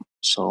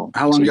 So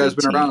how long you guys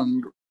been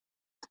around?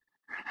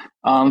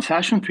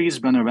 Fashion 3 has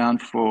been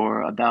around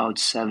for about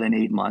 7,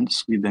 8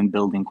 months. We've been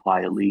building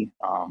quietly,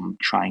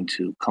 trying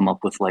to come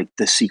up with like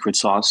the secret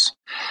sauce.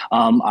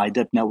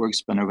 IDEP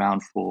Network's been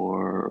around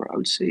for, I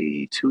would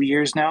say, 2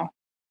 years now.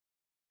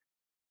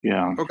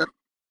 Yeah. Okay.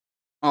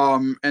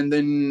 And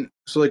then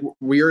so like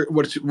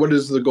what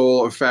is the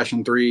goal of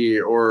Fashion 3,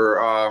 or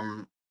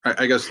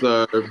I guess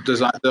the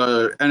design,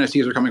 the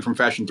NFTs are coming from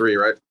Fashion 3,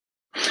 right?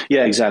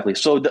 Yeah, exactly.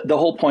 So the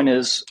whole point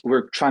is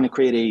we're trying to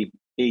create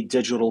a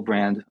digital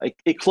brand,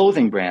 a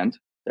clothing brand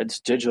that's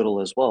digital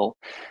as well,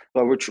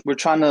 but we're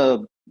trying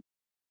to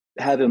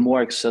have it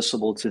more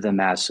accessible to the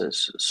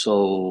masses.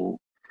 So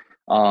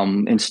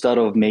instead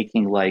of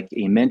making like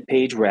a mint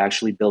page, we're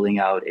actually building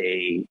out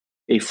a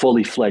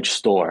fully fledged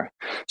store.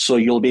 So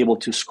you'll be able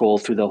to scroll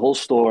through the whole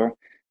store,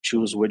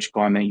 choose which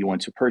garment you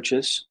want to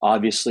purchase.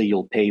 Obviously,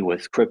 you'll pay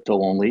with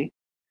crypto only.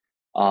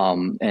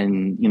 And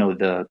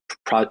the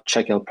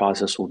checkout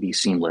process will be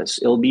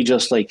seamless. It'll be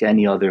just like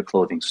any other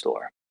clothing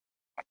store.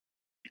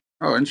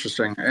 Oh,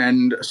 interesting.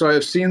 And so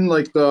I've seen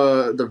like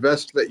the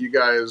vest that you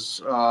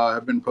guys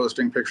have been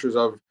posting pictures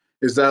of.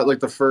 Is that like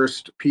the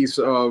first piece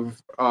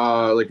of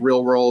like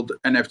real world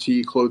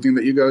NFT clothing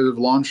that you guys have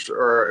launched?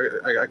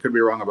 Or I could be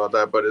wrong about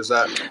that, but is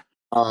that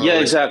yeah,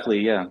 exactly.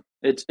 Yeah.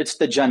 It's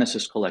the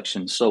Genesis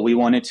collection. So we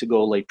wanted to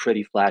go like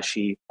pretty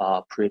flashy,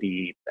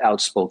 pretty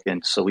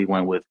outspoken. So we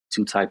went with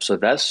 2 types of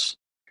vests.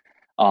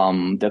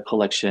 The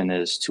collection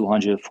is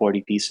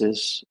 240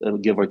 pieces,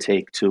 give or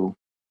take 2.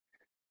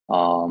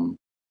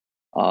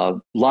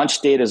 Launch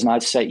date is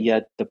not set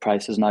yet. The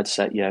price is not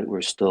set yet.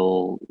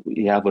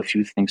 We have a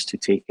few things to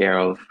take care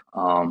of.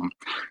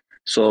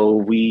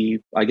 So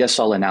I guess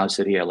I'll announce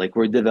it here. Like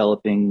we're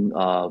developing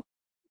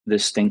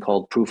this thing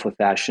called proof of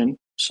fashion.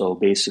 So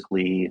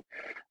basically,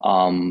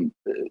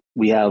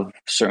 we have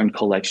certain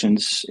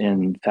collections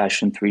in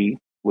Fashion 3,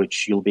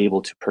 which you'll be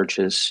able to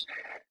purchase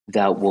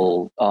that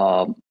will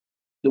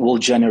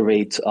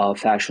generate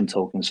fashion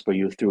tokens for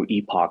you through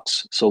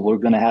epochs. So we're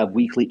going to have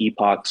weekly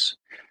epochs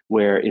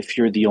where if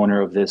you're the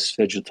owner of this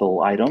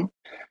digital item,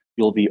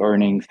 you'll be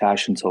earning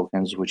fashion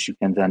tokens, which you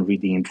can then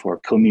redeem for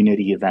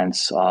community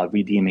events,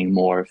 redeeming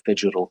more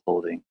digital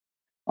clothing.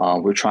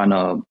 We're trying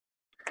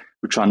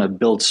to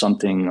build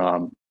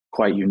something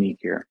quite unique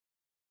here.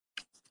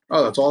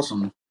 Oh, that's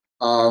awesome.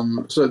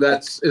 So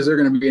is there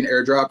going to be an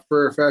airdrop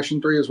for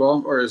Fashion 3 as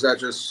well, or is that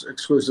just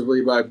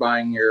exclusively by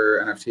buying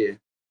your NFT?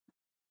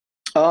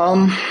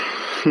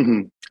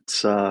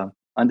 It's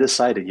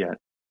undecided yet.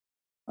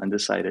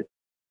 Undecided.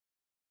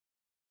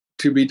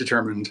 To be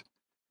determined.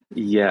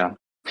 Yeah.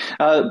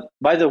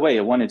 By the way,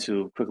 I wanted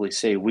to quickly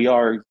say we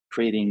are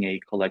creating a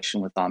collection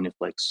with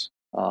OmniFlix.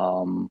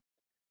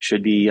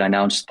 Should be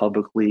announced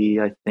publicly,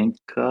 I think,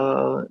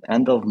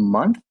 end of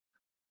month.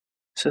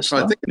 I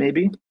think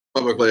maybe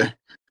publicly.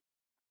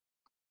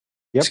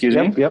 Yep, Excuse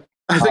me. Yep.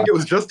 I think it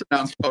was just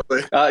announced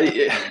publicly.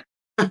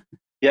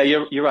 Yeah,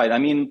 you're right. I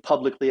mean,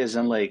 publicly as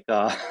in like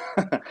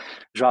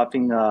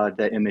dropping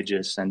the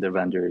images and the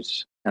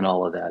renders and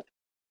all of that.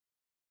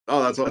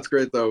 Oh, that's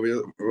great though.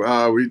 We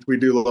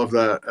do love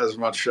that as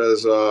much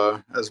as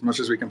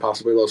we can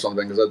possibly love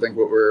something, because I think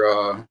what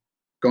we're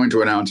going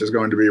to announce is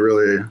going to be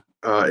really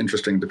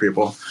interesting to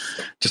people,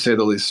 to say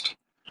the least.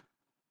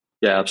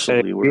 Yeah,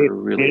 absolutely. We're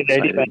really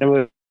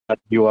excited.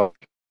 You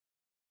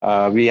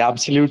are. We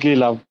absolutely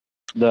love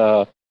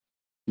the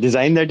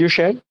design that you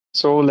shared.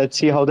 So let's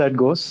see how that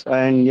goes.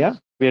 And yeah,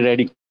 we're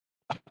ready.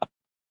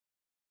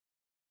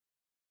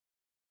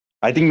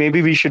 I think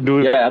maybe we should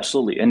do. Yeah,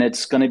 absolutely. And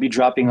it's going to be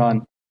dropping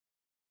on.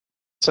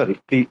 Sorry,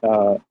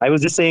 I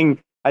was just saying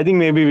I think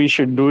maybe we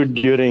should do it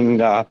during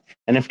NFT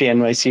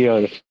NYC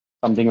or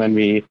something when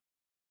we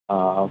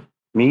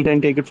meet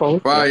and take it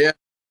forward. Wow, yeah,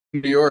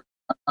 New York.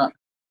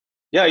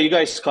 Yeah, are you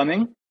guys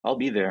coming? I'll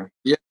be there.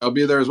 Yeah, I'll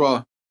be there as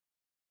well.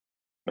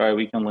 All right,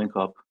 we can link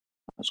up.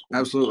 That's cool.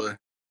 Absolutely.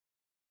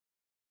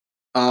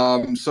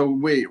 So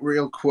wait,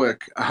 real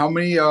quick, how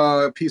many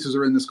pieces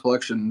are in this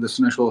collection? This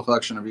initial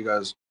collection of you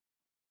guys?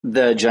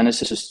 The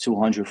Genesis is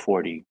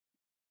 240.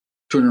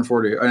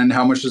 240. And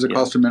how much does it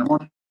cost to mint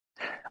one?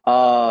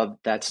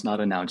 That's not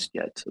announced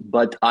yet,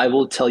 but I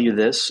will tell you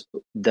this: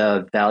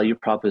 the value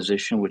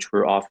proposition which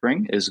we're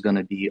offering is going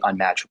to be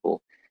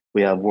unmatchable.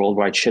 We have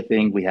worldwide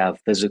shipping, we have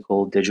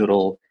physical,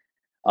 digital,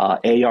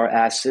 AR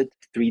asset,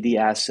 3D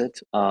asset.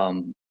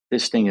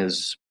 This thing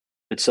it's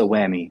a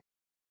whammy.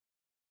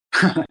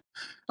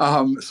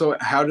 So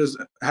how does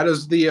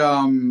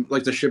the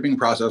like the shipping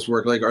process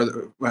work? Like,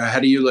 how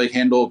do you like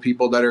handle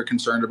people that are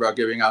concerned about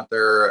giving out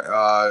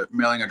their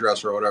mailing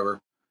address or whatever?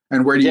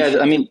 And where do you?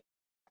 I mean,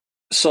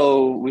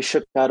 so we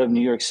ship out of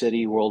New York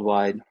City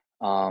worldwide.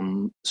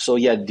 So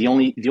yeah, the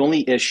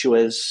only issue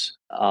is,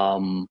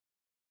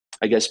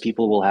 I guess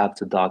people will have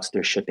to dox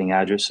their shipping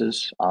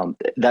addresses.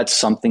 That's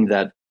something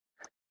that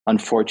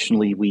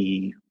unfortunately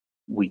we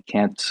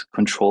can't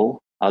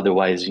control.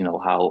 Otherwise,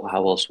 how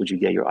else would you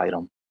get your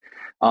item?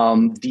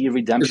 The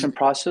redemption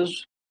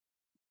process.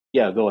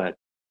 Yeah, go ahead.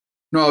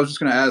 No, I was just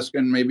going to ask,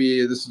 and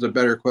maybe this is a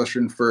better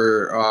question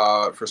for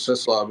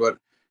Sisla, but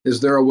is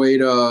there a way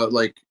to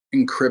like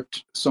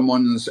encrypt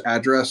someone's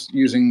address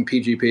using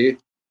PGP?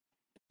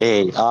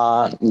 Hey,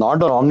 not on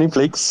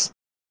OmniFlix,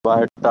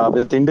 but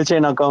with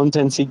interchain accounts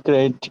and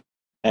secret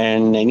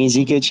and any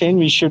ZK chain,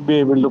 we should be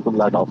able to pull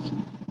that off.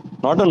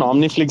 Not on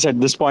OmniFlix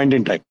at this point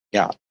in time.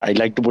 Yeah, I'd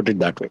like to put it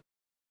that way.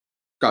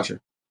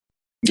 Gotcha.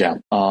 Yeah.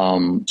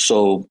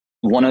 So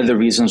one of the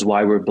reasons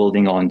why we're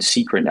building on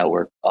Secret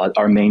Network,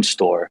 our main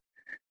store,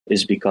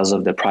 is because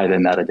of the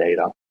private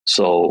metadata.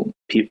 So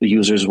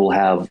users will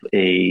have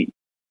a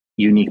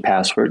unique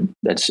password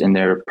that's in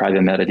their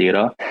private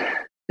metadata.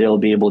 They'll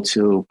be able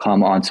to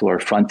come onto our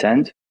front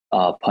end,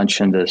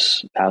 punch in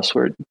this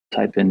password,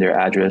 type in their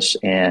address,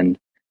 and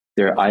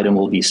their item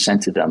will be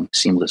sent to them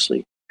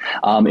seamlessly.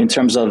 In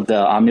terms of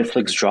the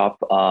OmniFlix drop,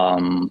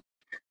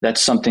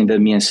 that's something that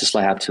me and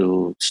Sisla have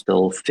to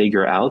still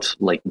figure out,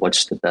 like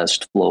what's the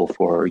best flow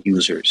for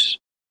users.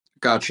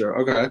 Gotcha.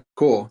 Okay,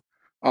 cool.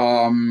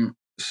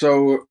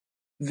 So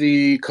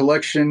the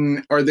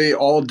collection, are they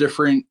all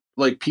different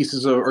like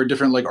pieces of, or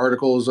different like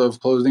articles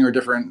of clothing or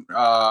different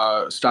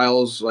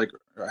styles? Like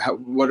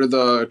what are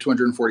the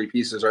 240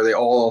 pieces? Are they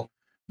all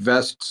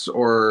vests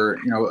or,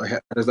 how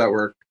does that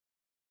work?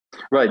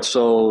 Right.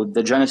 So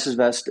the Genesis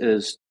vest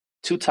is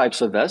two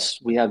types of vests.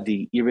 We have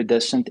the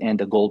iridescent and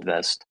the gold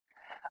vest.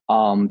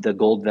 The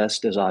gold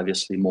vest is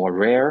obviously more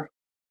rare.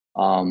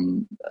 I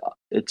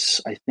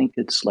think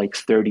it's like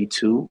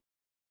 32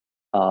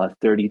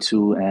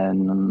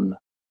 and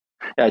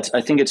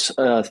I think it's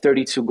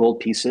 32 gold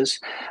pieces.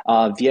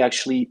 The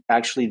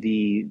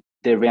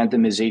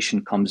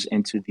randomization comes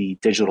into the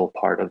digital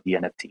part of the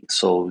NFT.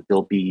 So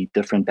there'll be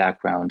different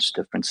backgrounds,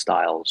 different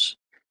styles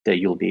that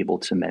you'll be able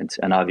to mint.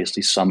 And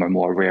obviously some are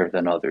more rare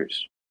than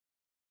others.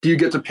 Do you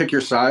get to pick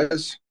your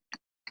size?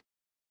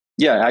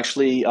 Yeah,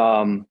 actually,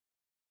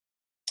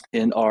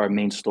 in our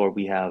main store,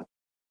 we have,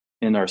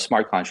 in our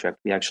smart contract,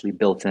 we actually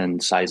built in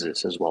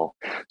sizes as well.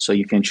 So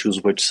you can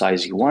choose which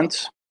size you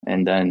want,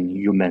 and then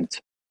you mint.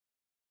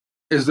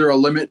 Is there a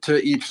limit to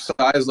each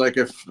size? Like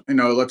if,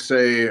 let's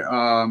say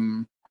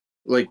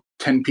like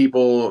 10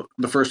 people,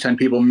 the first 10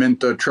 people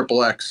mint a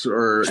XXX,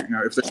 or,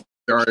 if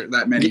there are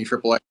that many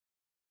XXX.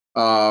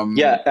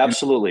 Yeah,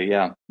 absolutely.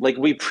 Yeah. Like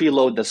we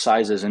preload the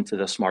sizes into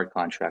the smart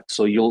contract.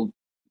 So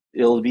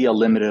it'll be a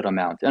limited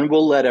amount, and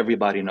we'll let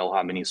everybody know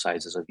how many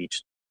sizes of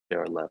each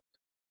there are left.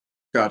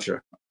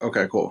 Gotcha.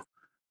 Okay, cool.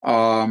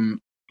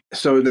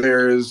 So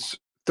there's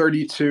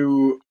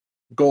 32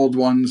 gold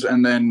ones,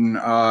 and then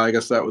I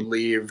guess that would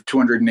leave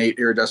 208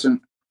 iridescent,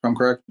 if I'm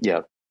correct?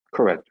 Yeah,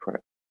 correct.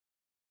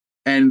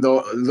 And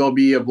there'll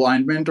be a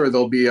blind mint, or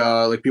there'll be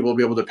like people will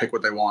be able to pick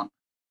what they want?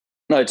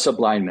 No, it's a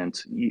blind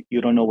mint.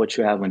 You don't know what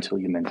you have until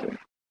you mint it.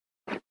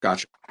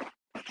 Gotcha.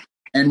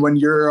 And when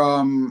you're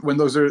when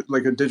those are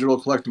like a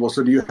digital collectible,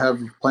 so do you have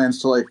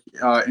plans to like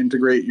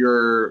integrate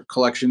your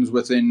collections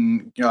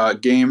within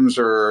games,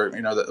 or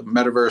the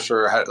metaverse,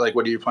 or like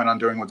what do you plan on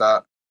doing with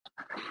that?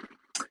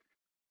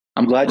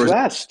 I'm glad you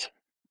asked.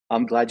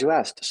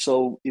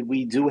 So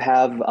we do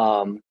have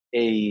a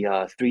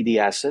 3D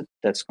asset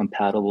that's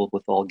compatible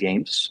with all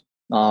games.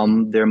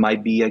 There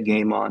might be a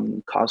game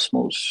on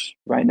Cosmos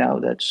right now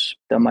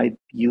that might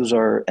use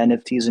our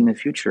NFTs in the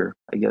future.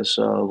 I guess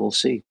we'll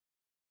see.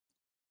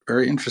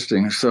 Very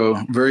interesting. So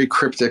very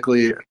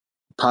cryptically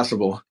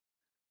possible.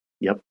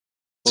 Yep.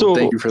 Well, so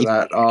thank you for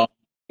that.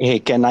 Hey,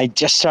 can I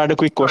just start a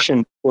quick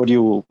question before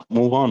you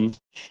move on?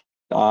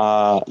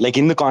 Like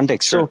in the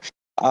context. Sure.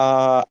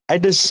 So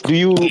do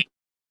you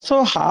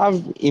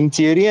have in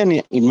theory an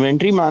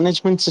inventory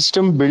management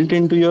system built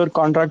into your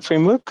contract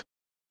framework?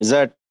 Is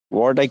that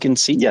what I can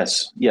see?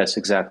 Yes,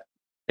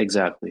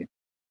 exactly.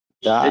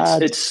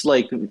 It's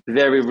like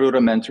very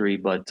rudimentary,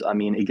 but I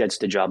mean it gets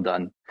the job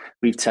done.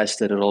 We've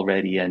tested it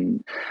already,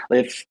 and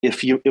if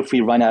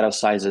we run out of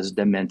sizes,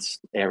 the mint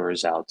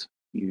errors out.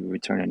 You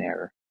return an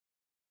error.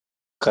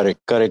 Correct.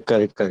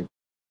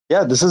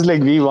 Yeah, this is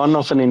like V1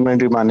 of an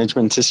inventory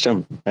management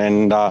system,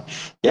 and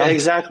yeah,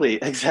 exactly.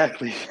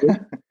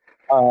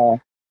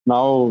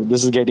 Now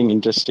this is getting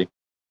interesting.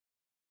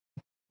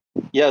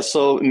 Yeah,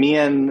 so me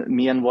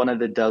and one of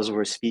the devs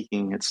were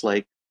speaking. It's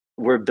like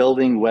we're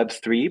building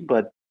Web3,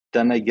 but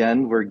then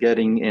again, we're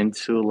getting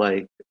into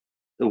like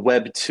the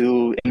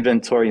Web2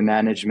 inventory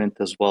management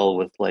as well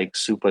with like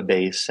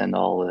Supabase and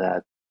all of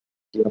that.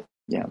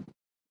 Yeah.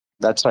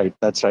 That's right.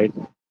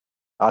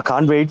 I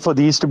can't wait for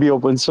these to be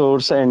open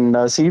source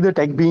and see the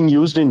tech being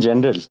used in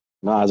general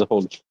as a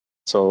whole.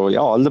 So yeah,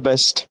 all the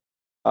best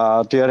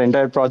to your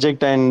entire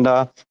project. And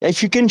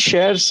if you can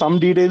share some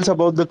details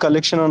about the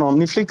collection on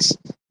OmniFlix,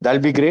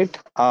 that'll be great.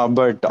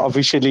 But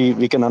officially,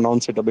 we can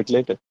announce it a bit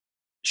later.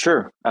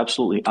 Sure,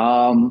 absolutely.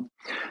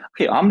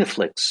 Okay,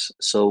 OmniFlix.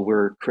 So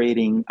we're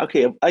creating.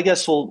 Okay, I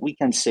guess we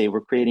can say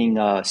we're creating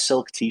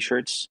silk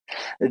T-shirts.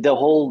 The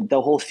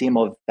whole theme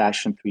of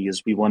Fashion 3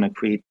 is we want to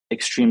create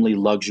extremely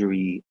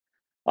luxury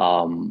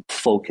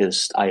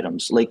focused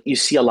items. Like you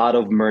see a lot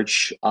of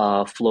merch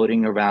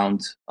floating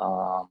around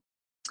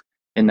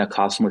in the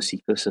Cosmos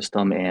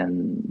ecosystem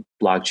and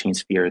blockchain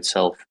sphere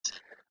itself.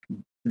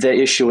 The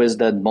issue is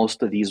that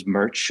most of these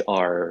merch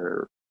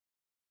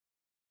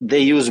they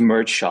use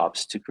merch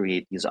shops to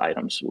create these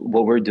items.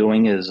 What we're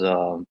doing is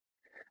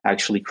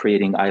actually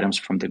creating items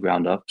from the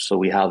ground up. So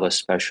we have a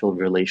special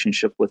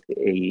relationship with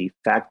a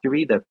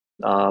factory that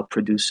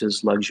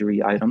produces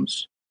luxury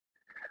items.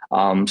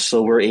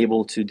 So we're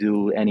able to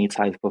do any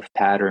type of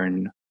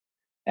pattern,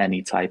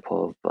 any type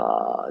of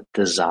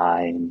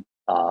design,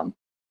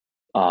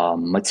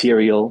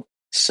 material,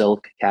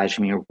 silk,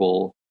 cashmere,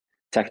 wool,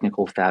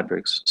 technical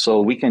fabrics. So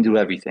we can do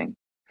everything.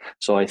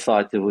 So I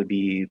thought it would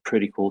be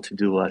pretty cool to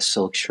do a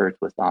silk shirt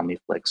with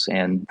OmniFlix.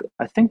 And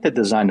I think the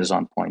design is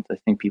on point. I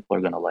think people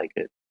are going to like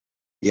it.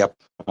 Yep.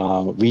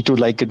 We too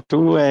like it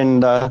too.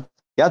 And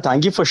yeah,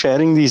 thank you for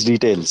sharing these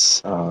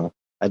details,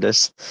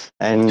 Adis.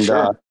 And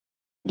Sure.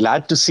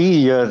 Glad to see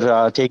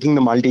you're taking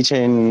the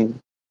multi-chain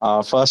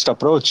first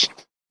approach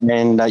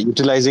and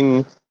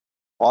utilizing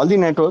all the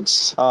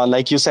networks,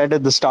 like you said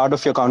at the start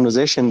of your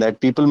conversation, that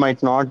people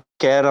might not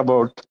care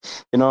about,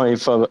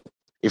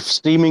 if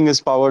streaming is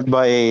powered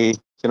by,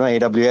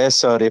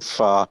 AWS, or if,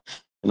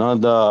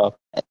 the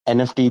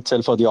NFT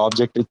itself or the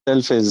object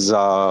itself is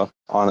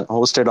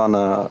hosted on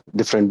a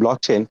different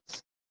blockchain.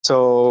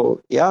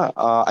 So, yeah,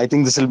 I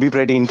think this will be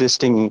pretty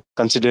interesting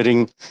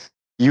considering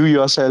you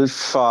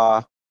yourself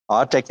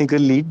are technical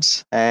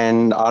leads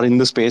and are in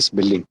the space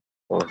building.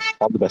 So,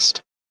 all the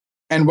best.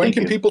 And when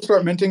can people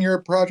start minting your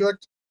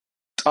project?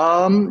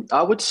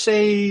 I would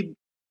say,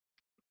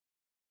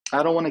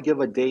 I don't want to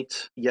give a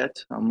date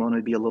yet. I'm going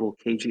to be a little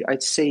cagey.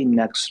 I'd say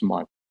next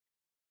month.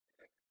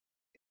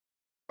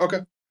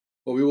 Okay.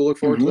 Well, we will look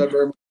forward to that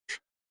very much.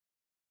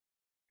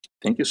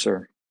 Thank you,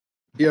 sir.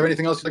 Do you have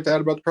anything else you'd like to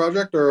add about the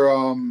project,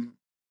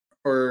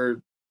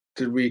 or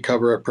did we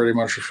cover it pretty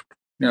much?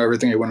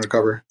 Everything you wanted to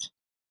cover.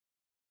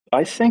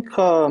 I think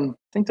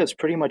that's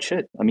pretty much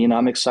it. I mean,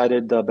 I'm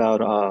excited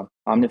about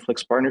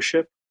OmniFlix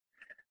partnership.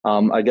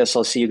 I guess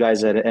I'll see you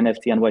guys at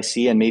NFT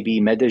NYC and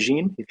maybe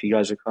Medellin if you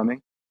guys are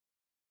coming.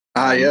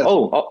 Yes.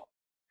 Oh,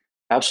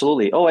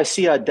 absolutely. Oh, I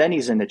see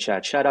Denny's in the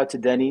chat. Shout out to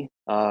Denny.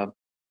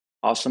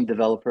 Awesome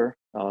developer.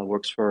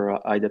 Works for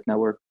IDEP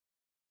Network.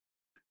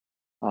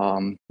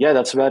 Yeah,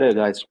 that's about it,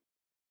 guys.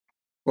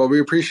 Well,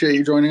 we appreciate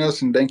you joining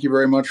us, and thank you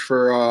very much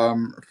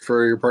for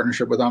your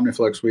partnership with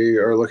OmniFlix. We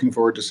are looking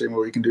forward to seeing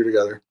what we can do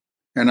together,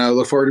 and I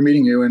look forward to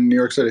meeting you in New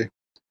York City.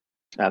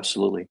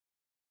 Absolutely.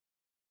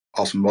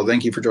 Awesome. Well,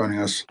 thank you for joining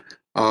us.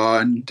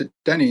 And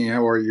Denny,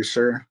 how are you,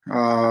 sir?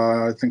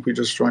 I think we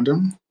just joined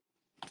him.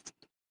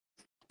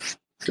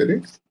 Did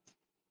he?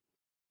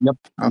 Yep.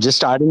 Just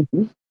starting.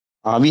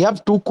 We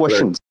have two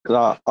questions,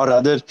 or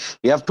rather,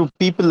 we have two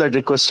people that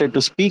requested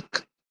to speak.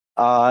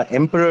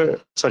 EM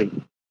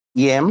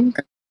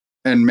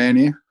and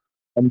Manny.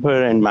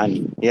 Emperor and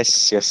Manny.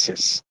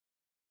 Yes.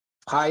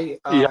 Hi,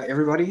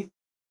 everybody.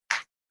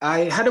 I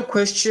had a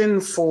question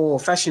for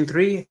Fashion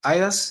 3,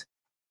 IAS.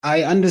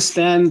 I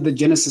understand the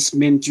Genesis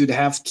Mint, you'd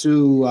have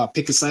to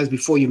pick a size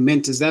before you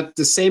mint. Is that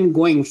the same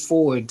going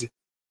forward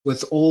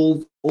with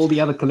all the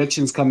other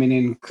collections coming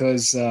in?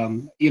 Because,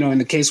 in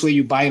the case where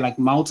you buy like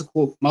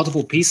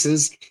multiple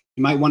pieces,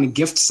 you might want to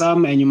gift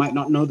some and you might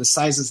not know the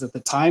sizes at the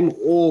time,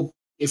 or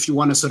if you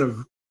want a sort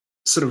of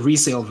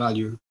resale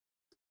value.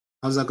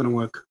 How's that going to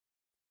work?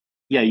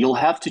 Yeah, you'll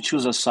have to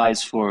choose a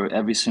size for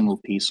every single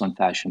piece on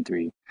Fashion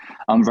 3.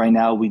 Right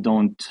now, we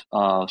don't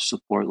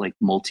support like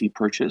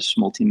multi-purchase,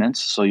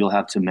 multi-mints, so you'll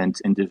have to mint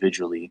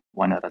individually,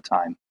 one at a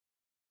time.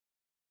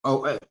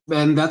 Oh,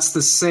 and that's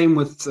the same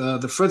with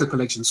the further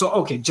collection. So,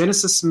 okay,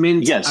 Genesis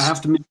Mint, yes. I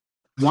have to mint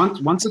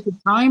once at a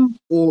time,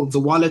 or the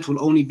wallet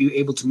will only be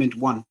able to mint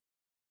one?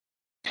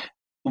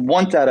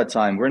 one at a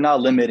time. We're not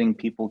limiting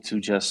people to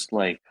just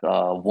like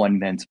one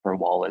mint per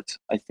wallet.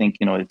 I think,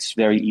 it's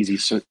very easy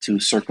to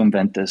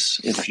circumvent this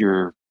if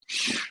you're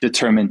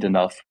determined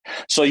enough.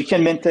 So you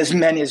can mint as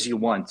many as you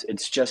want.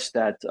 It's just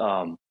that,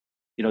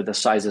 the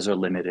sizes are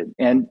limited.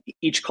 And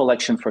each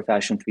collection for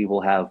Fashion 3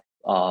 will have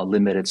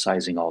limited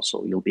sizing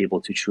also. You'll be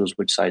able to choose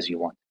which size you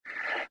want.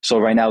 So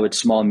right now it's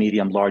small,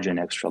 medium, large, and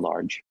extra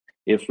large.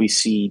 If we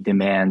see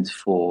demand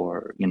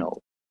for,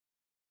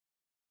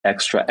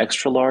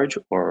 extra large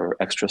or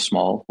extra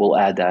small, we'll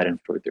add that in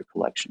further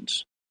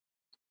collections.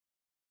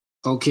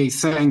 Okay,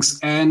 thanks.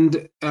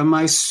 And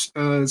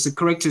is it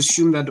correct to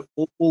assume that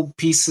all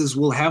pieces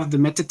will have the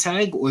meta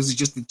tag, or is it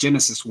just the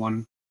Genesis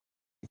one?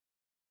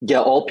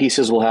 Yeah, all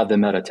pieces will have the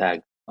meta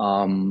tag.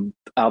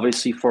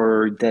 Obviously,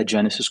 for the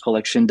Genesis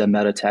collection, the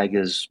meta tag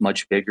is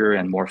much bigger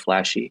and more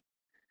flashy.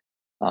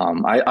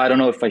 I don't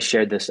know if I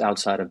shared this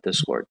outside of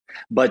Discord,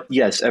 but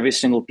yes, every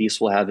single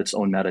piece will have its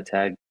own meta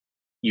tag.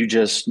 You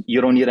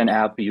don't need an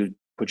app. You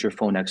put your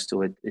phone next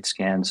to it. It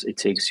scans. It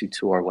takes you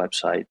to our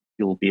website.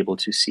 You'll be able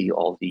to see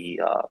all the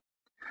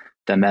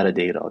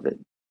metadata of it.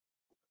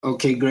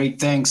 Okay,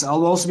 great. Thanks.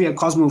 I'll also be at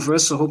Cosmo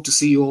First, so hope to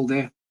see you all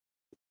there.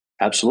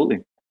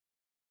 Absolutely.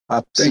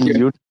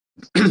 Absolutely.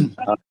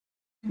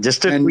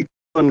 Just a quick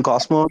on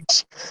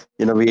Cosmos.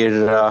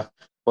 We're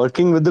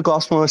working with the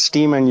Cosmos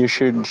team, and you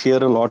should hear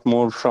a lot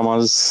more from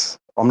us,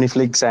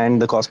 OmniFlix and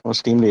the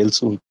Cosmos team, real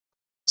soon.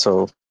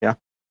 So, yeah.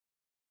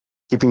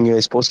 Keeping you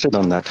guys posted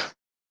on that.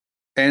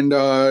 And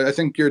I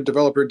think your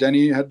developer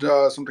Denny had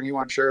something you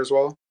want to share as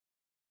well.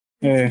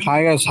 Hey,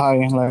 hi guys, hi.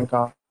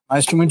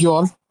 Nice to meet you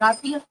all.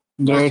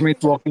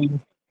 Great walking.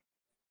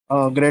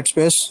 Great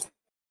space.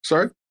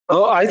 Sorry.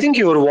 Oh, I think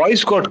your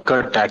voice got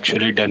cut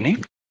actually, Danny.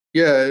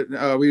 Yeah,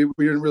 we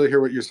didn't really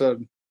hear what you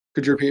said.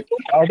 Could you repeat?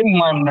 I think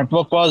my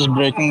network was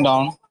breaking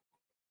down.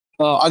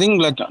 I think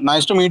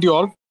nice to meet you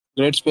all.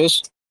 Great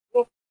space.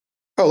 Oh,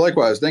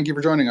 likewise. Thank you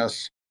for joining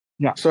us.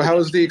 Yeah. So how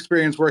was the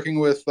experience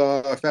working with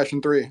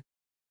Fashion 3?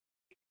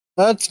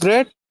 That's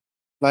great.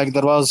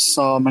 There was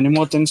many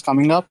more things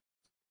coming up.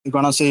 You're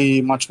gonna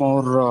see much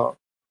more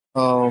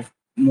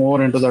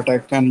into the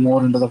tech and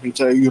more into the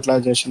feature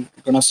utilization.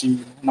 You're gonna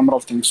see a number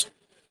of things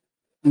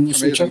in the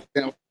future.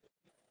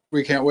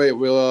 We can't wait.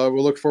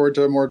 We'll look forward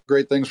to more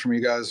great things from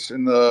you guys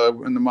in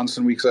the months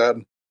and weeks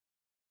ahead.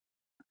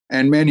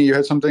 And Manny, you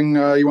had something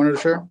you wanted to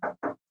share?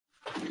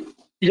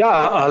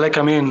 Yeah,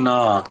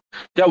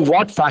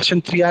 what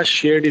Fashion 3 has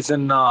shared is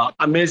an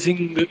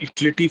amazing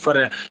utility for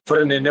an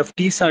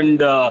NFTs,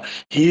 and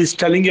he is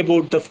telling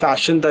about the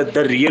fashion,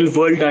 the real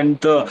world and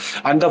the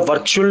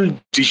virtual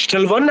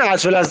digital one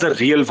as well as the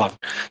real one.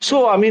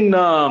 So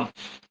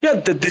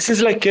this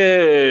is like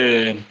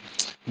in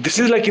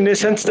a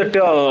sense that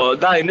the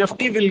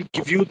NFT will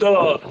give you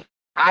the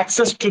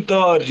access to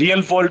the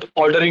real world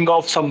ordering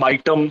of some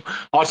item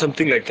or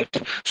something like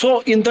that. So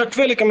in that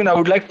way, I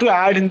would like to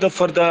add in the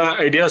further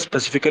idea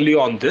specifically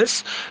on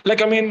this.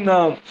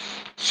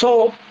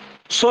 So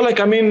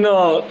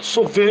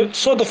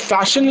the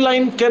fashion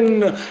line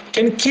can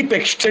keep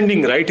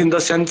extending, right? In the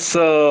sense,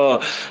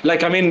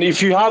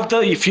 if you have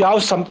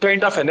some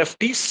kind of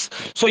NFTs,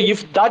 so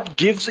if that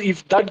gives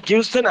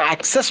them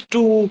access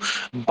to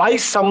buy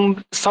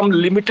some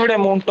limited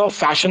amount of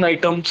fashion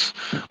items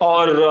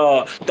or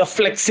the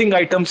flexing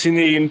items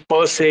in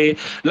per se,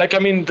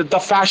 the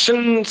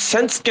fashion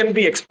sense can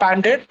be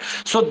expanded.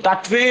 So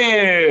that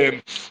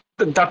way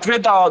the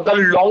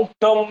long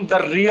term, the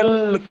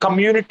real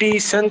community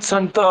sense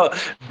and the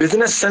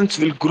business sense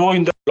will grow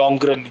in the long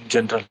run in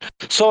general.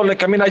 So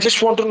I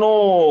just want to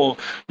know,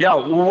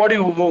 what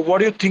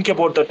do you think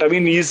about that?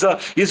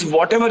 Is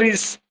whatever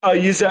is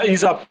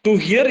up to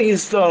here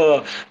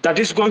that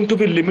is going to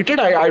be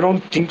limited? I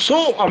don't think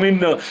so.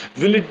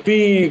 Will it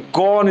be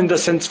gone in the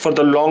sense for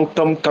the long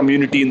term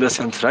community in the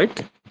sense,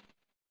 right?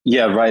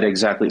 Yeah, right,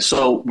 exactly.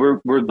 So we're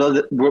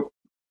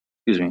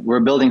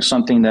building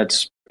something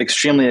that's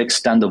extremely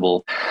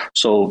extendable.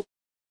 So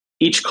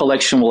each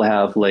collection will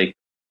have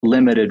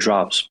limited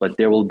drops, but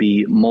there will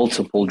be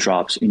multiple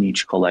drops in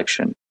each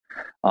collection.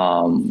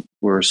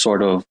 We're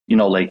sort of,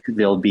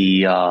 there'll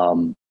be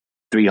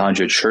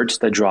 300 shirts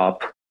that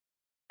drop.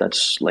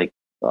 That's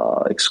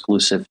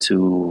exclusive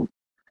to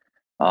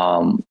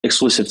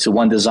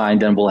one design.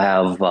 Then we'll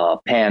have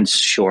pants,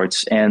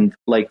 shorts, and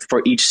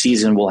for each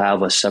season we'll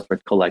have a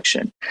separate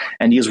collection.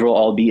 And these will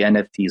all be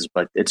NFTs,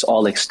 but it's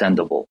all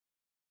extendable.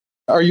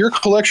 Are your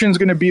collections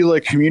going to be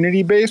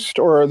community based,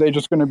 or are they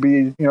just going to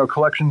be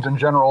collections in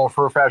general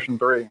for Fashion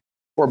 3,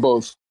 or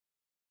both?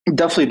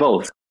 Definitely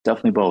both.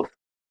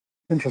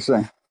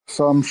 Interesting.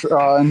 So I'm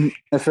sure, and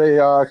if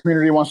a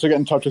community wants to get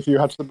in touch with you,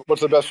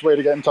 what's the best way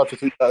to get in touch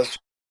with you guys?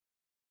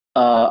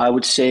 I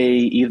would say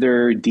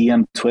either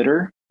DM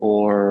Twitter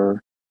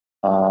or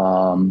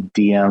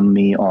DM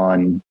me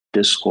on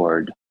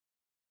Discord.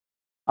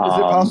 Is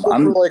it possible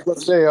for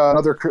let's say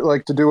another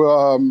to do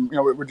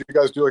would you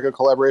guys do a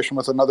collaboration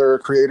with another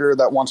creator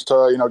that wants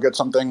to get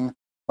something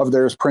of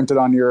theirs printed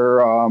on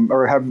your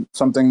or have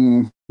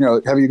something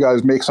have you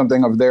guys make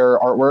something of their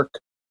artwork?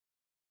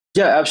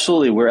 Yeah,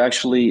 absolutely. We're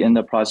actually in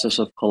the process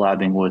of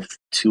collabing with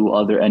two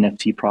other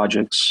NFT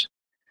projects.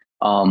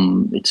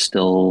 It's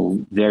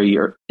still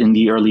in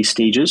the early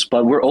stages,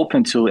 but we're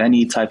open to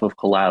any type of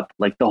collab.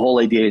 Like the whole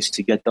idea is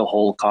to get the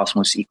whole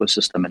Cosmos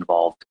ecosystem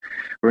involved.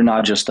 We're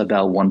not just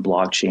about one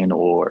blockchain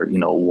or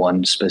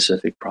one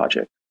specific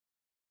project.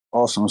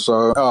 Awesome.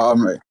 So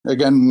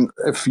again,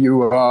 if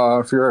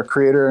you're a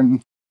creator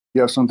and you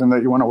have something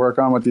that you want to work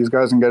on with these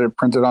guys and get it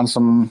printed on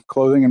some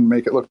clothing and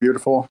make it look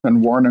beautiful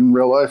and worn in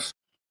real life,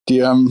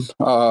 DM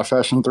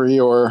Fashion 3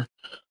 or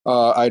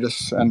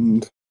IDIS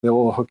and they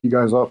will hook you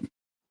guys up.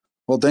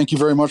 Well, thank you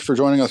very much for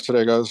joining us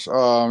today, guys.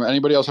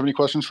 Anybody else have any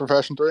questions for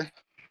Fashion 3?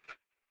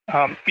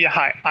 Yeah,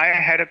 hi. I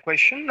had a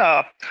question.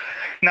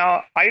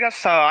 Now,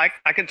 Iris, I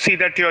can see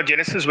that your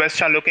Genesis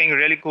vests are looking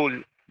really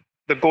cool.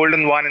 The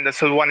golden one and the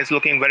silver one is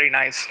looking very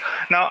nice.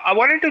 Now, I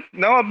wanted to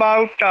know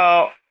about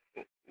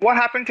what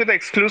happened to the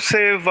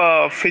exclusive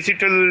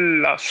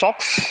phygital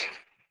socks.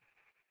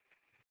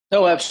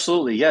 Oh,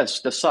 absolutely.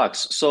 Yes, the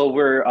socks. So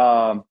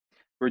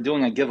we're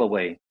doing a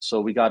giveaway. So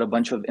we got a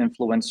bunch of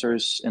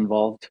influencers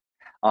involved,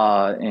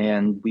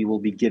 and we will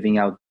be giving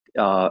out.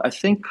 I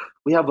think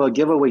we have a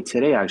giveaway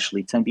today.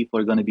 Actually, 10 people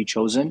are going to be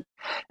chosen,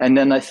 and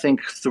then I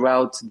think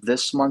throughout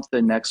this month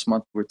and next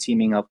month, we're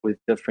teaming up with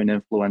different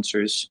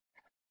influencers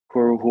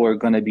who are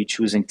going to be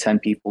choosing 10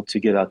 people to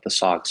give out the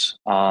socks.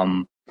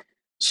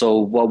 So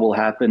what will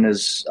happen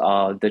is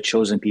the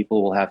chosen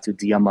people will have to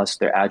DM us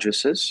their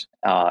addresses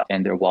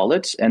and their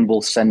wallets, and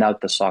we'll send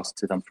out the socks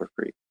to them for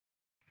free.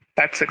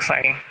 That's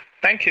exciting.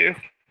 Thank you.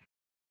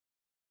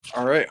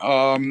 All right.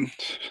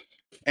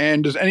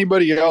 And does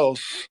anybody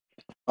else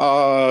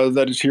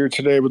that is here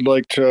today would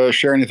like to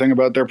share anything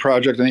about their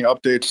project, any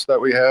updates that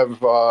we have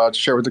to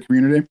share with the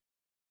community?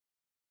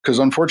 Because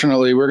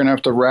unfortunately, we're going to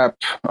have to wrap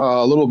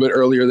a little bit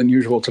earlier than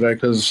usual today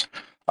because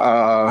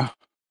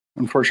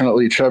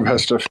unfortunately, Chev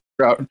has to figure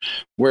out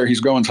where he's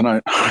going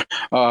tonight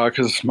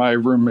because my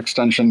room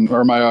extension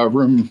or my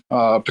room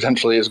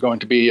potentially is going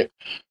to be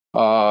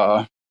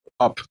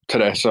up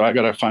today. So I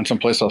got to find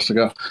someplace else to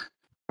go.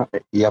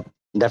 Yep,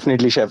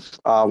 definitely, Chef.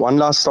 One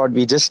last thought.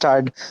 We just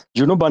had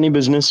Juno Bunny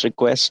business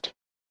request.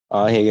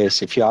 Hey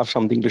guys, if you have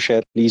something to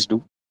share, please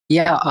do.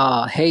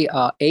 Yeah. Hey,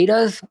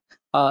 Ada's.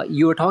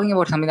 You were talking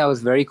about something that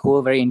was very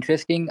cool, very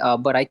interesting.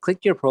 But I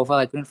clicked your profile,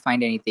 I couldn't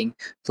find anything.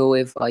 So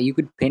if you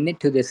could pin it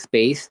to this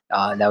space,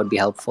 that would be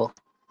helpful.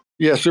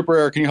 Yeah, Super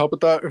Air, can you help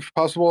with that if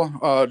possible?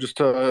 Just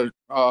to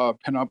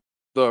pin up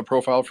the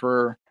profile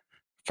for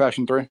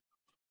Fashion 3.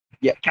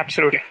 Yeah,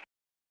 absolutely.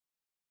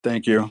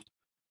 Thank you.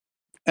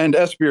 And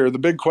Espier, the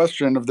big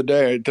question of the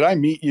day: did I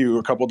meet you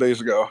a couple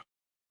days ago?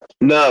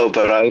 No,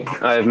 but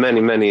I have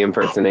many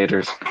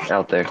impersonators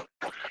out there.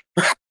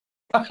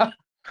 I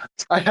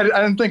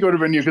didn't think it would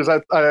have been you because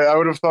I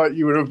would have thought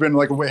you would have been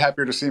like way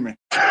happier to see me.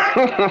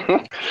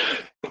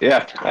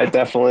 Yeah, I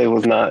definitely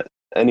was not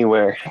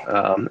anywhere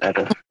at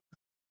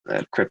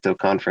a crypto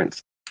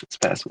conference this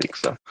past week.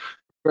 So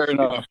fair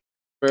enough.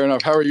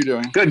 How are you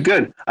doing?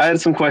 Good. I had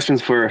some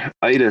questions for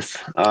Itis.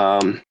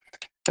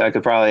 I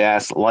could probably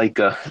ask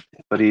Leica,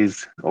 but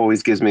he's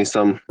always gives me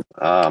some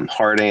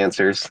hard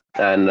answers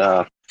and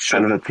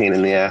kind of a pain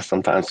in the ass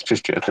sometimes.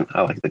 Just joking.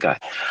 I like the guy.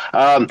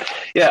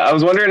 Yeah, I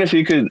was wondering if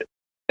you could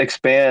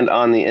expand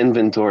on the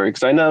inventory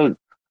because I know,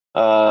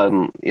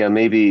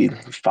 maybe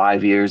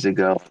 5 years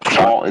ago,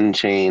 Alton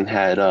Chain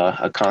had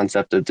a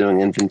concept of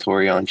doing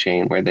inventory on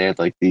chain where they had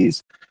like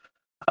these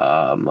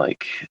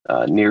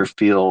near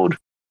field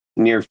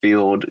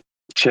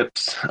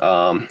chips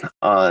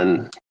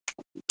on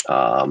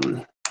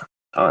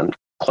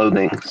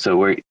clothing, so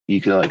where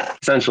you can like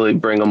essentially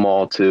bring them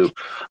all to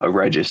a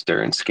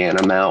register and scan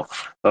them out.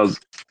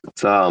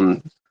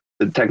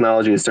 The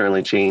technology has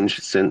certainly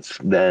changed since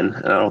then,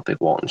 and I don't think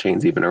Walton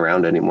Chain's even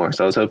around anymore.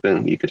 So I was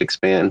hoping you could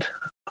expand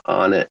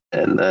on it,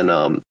 and then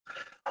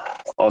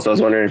also I was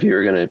wondering if you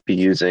were going to be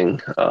using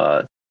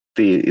the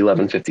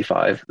SNP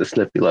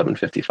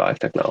 1155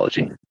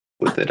 technology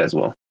with it as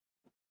well.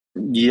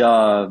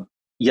 Yeah,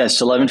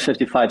 yes,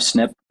 1155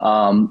 SNP.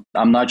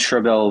 I'm not sure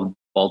about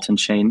Walton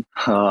Chain.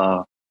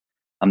 I'm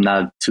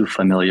not too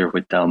familiar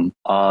with them.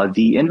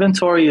 The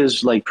inventory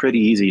is like pretty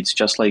easy. It's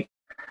just like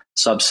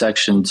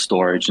subsection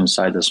storage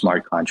inside the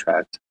smart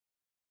contract.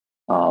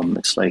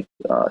 It's like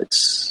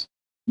it's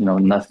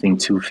nothing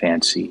too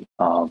fancy.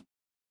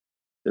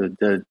 Did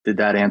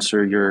that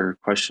answer your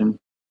question?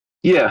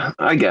 Yeah,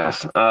 I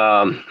guess.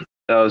 I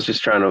was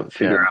just trying to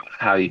figure out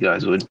how you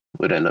guys would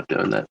end up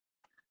doing that.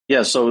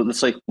 Yeah, so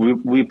it's like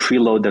we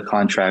preload the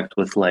contract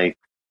with like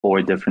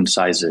 4 different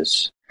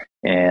sizes.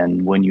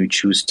 And when you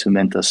choose to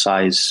mint a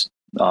size,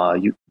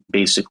 you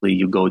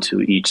go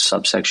to each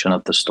subsection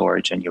of the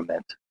storage and you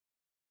mint.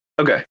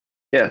 Okay.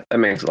 Yeah, that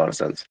makes a lot of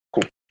sense.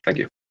 Cool. Thank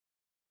you.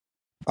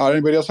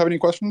 Anybody else have any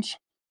questions?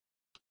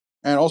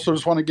 And also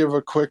just want to give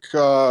a quick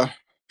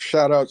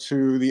shout out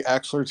to the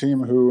Axler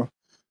team who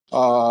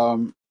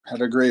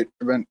had a great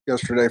event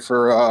yesterday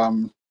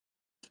for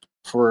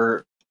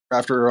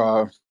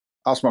after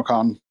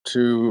OsmoCon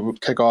to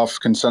kick off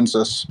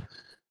Consensus.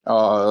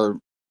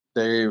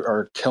 They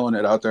are killing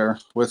it out there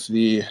with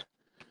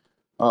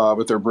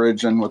their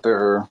bridge and with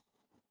their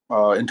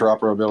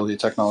interoperability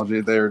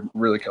technology. They're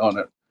really killing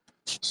it.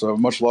 So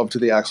much love to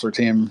the Axler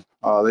team.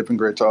 They've been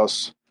great to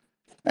us,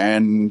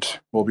 and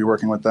we'll be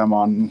working with them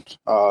on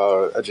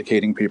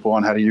educating people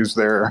on how to use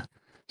their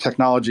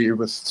technology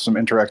with some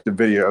interactive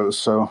videos.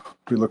 So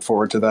we look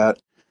forward to that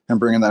and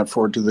bringing that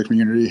forward to the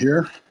community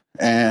here.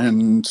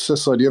 And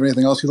Sisla, do you have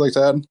anything else you'd like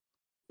to add?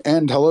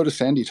 And hello to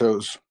Sandy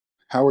Toes.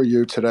 How are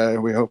you today?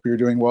 We hope you're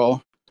doing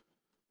well.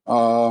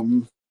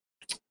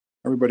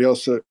 Everybody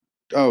else,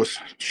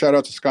 shout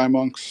out to Sky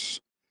Monks.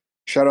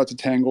 Shout out to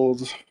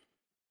Tangled.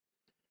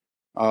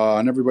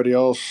 And everybody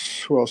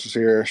else. Who else is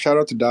here? Shout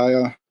out to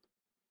Daya.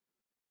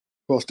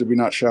 Who else did we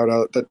not shout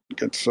out? That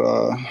gets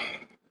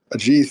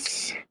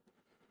Ajith.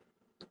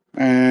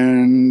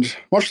 And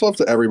much love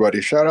to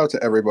everybody. Shout out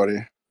to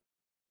everybody.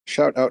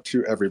 Shout out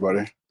to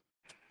everybody.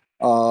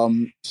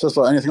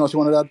 Sisla, anything else you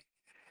wanted to add?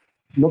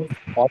 Nope.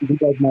 All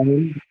good at my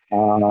end.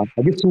 I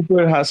guess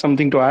Super has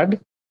something to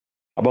add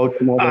about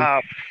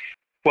tomorrow.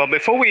 Well,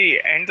 before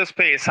we end the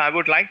space, I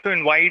would like to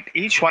invite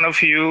each one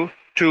of you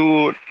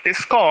to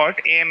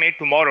Discord AMA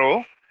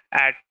tomorrow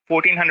at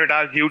 1400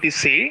 hours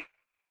UTC,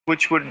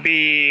 which would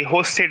be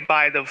hosted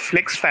by the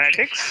Flix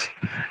Fanatics.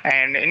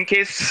 And in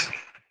case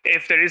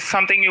if there is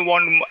something you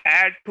want to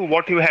add to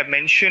what you have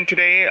mentioned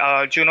today,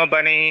 Juno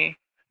Bunny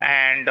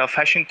and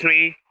Fashion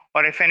 3,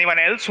 or if anyone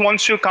else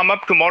wants to come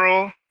up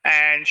tomorrow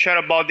and share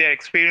about their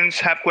experience,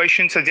 have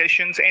questions,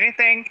 suggestions,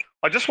 anything,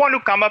 or just want to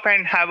come up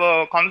and have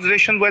a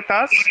conversation with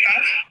us,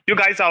 you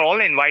guys are all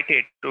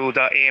invited to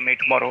the AMA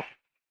tomorrow.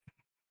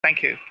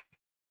 Thank you.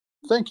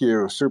 Thank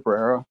you, Super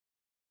Arrow.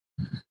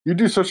 You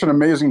do such an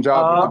amazing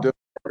job with the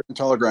Discord and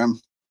Telegram.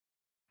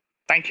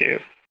 Thank you.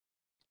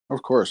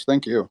 Of course,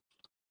 thank you.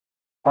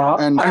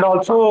 And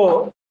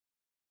also,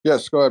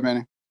 yes, go ahead,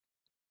 Manny.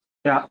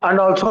 Yeah, and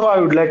also I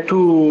would like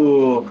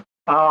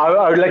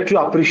to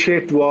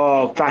appreciate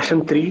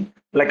Fashion 3.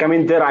 Like, I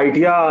mean, their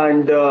idea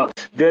and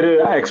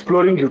their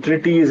exploring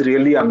utility is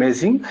really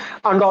amazing.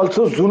 And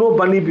also Zuno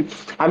Bunny,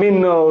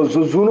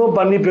 Zuno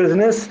Bunny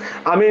business.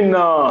 I mean,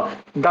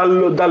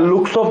 the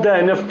looks of the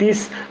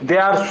NFTs, they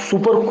are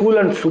super cool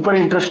and super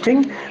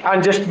interesting.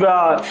 And just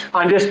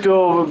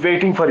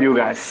waiting for you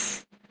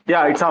guys.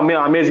 Yeah, it's an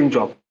amazing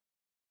job.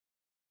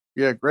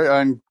 Yeah, great,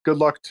 and good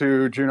luck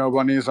to Juno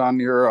Bunnies on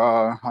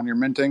your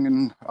minting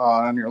and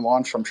on your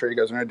launch. I'm sure you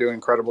guys are going to do an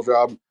incredible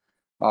job.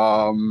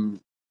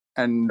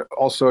 And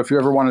also, if you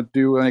ever want to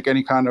do like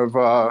any kind of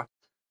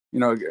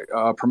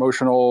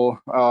promotional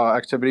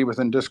activity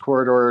within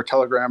Discord or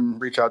Telegram,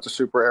 reach out to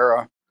Super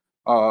Era,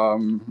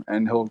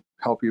 and he'll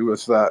help you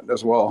with that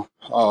as well.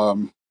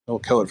 He'll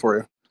kill it for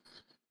you.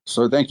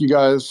 So thank you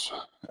guys,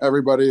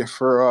 everybody,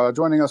 for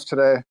joining us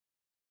today.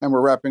 And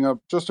we're wrapping up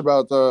just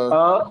about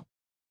the.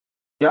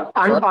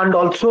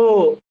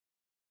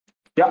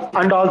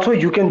 And also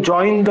you can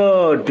join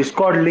the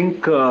Discord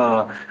link.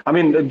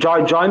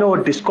 Join our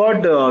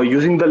Discord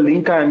using the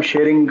link I am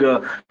sharing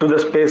to the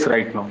space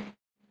right now.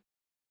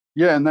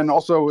 Yeah, and then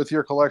also with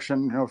your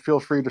collection,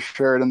 feel free to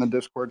share it in the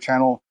Discord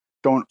channel.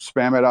 Don't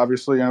spam it,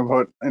 obviously.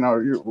 But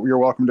you're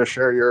welcome to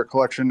share your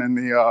collection in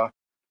the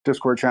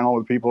Discord channel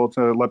with people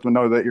to let them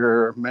know that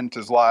your mint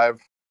is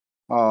live.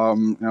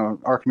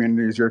 Our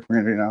community is your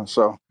community now,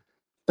 so.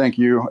 Thank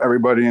you,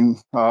 everybody,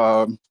 and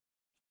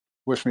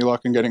wish me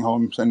luck in getting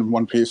home in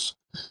one piece.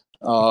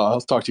 I'll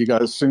talk to you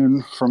guys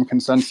soon from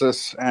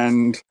Consensus,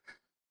 and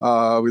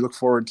we look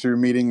forward to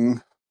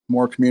meeting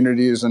more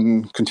communities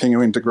and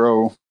continuing to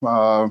grow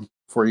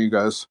for you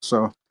guys.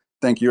 So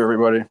thank you,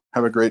 everybody.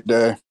 Have a great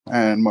day,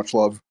 and much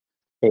love.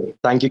 Hey,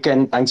 thank you,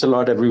 Ken. Thanks a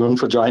lot, everyone,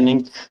 for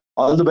joining.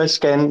 All the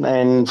best, Ken,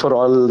 and for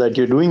all that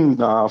you're doing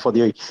for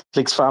the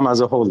Flix Farm as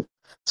a whole.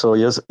 So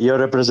you're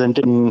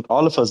representing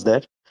all of us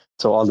there.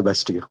 So all the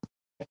best to you.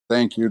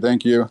 Thank you.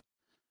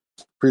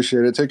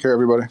 Appreciate it. Take care,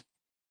 everybody.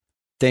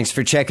 Thanks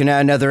for checking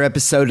out another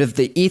episode of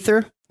The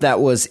Ether. That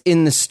was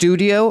In the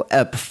Studio,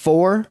 Ep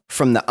 4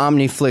 from the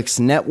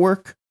OmniFlix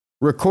Network,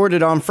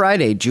 recorded on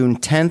Friday, June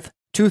 10th,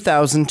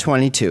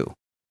 2022.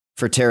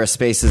 For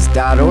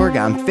TerraSpaces.org,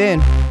 I'm Finn.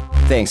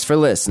 Thanks for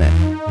listening.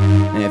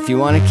 And if you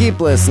want to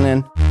keep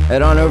listening,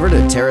 head on over to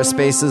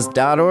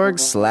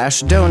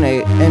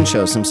TerraSpaces.org/donate and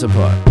show some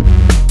support.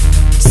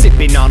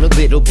 Sipping on a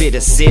little bit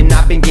of sin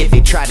I've been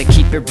giving. Try to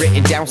keep it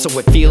written down so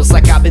it feels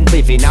like I've been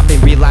living. I've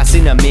been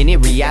realizing a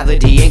minute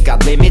reality ain't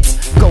got limits.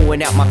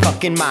 Going out my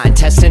fucking mind,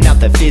 testing out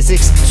the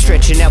physics,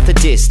 stretching out the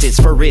distance.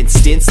 For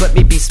instance, let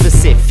me be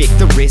specific.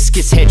 The risk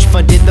is hedge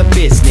funding the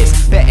business,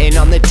 betting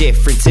on the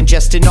difference,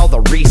 ingesting all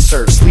the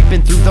research,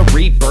 sleeping through the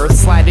rebirth,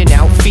 sliding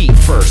out feet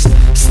first.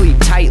 Sleep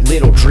tight,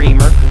 little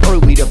dreamer.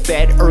 Early to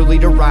bed, early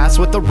to rise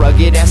with a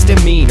rugged ass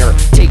demeanor.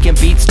 Taking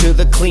beats to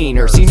the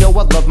cleaners. You know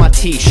I love my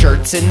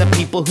t-shirts and the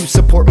people who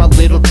support my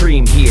little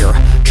dream here.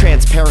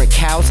 Transparent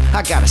cows,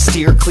 I gotta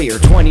steer clear.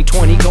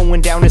 2020 going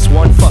down as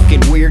one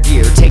fucking weird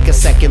year. Take a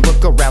second,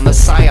 look around, the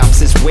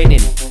psyops is winning.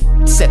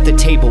 Set the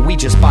table, we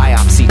just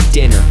biopsy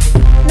dinner.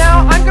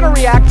 Now I'm gonna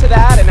react to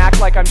that and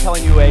act like I'm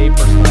telling you a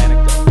personal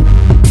anecdote.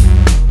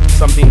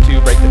 something to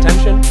break the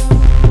tension,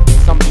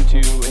 something to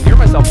endear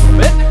myself a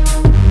little bit,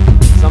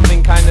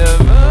 something kind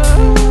of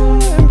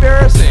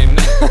embarrassing.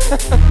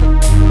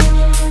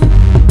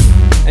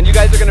 And you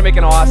guys are gonna make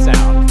an awe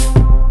sound.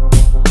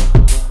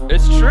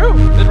 It's true,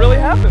 it really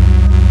happened.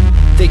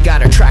 They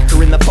got a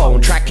tracker in the phone,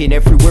 tracking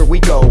everywhere we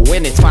go.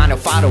 And it's fine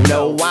if I don't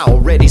know, I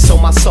already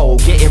sold my soul.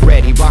 Getting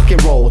ready, rock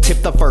and roll,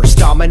 tip the first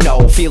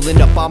domino.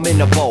 Feeling up, I'm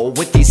in a bowl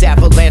with these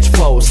avalanche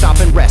flows. Stop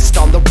and rest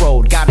on the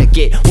road, gotta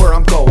get where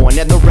I'm going.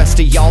 And the rest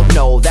of y'all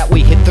know that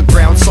we hit the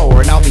ground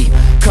soaring. I'll be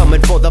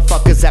coming for the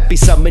fuckers that be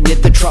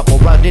summoning the trouble.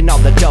 Running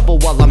on the double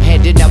while I'm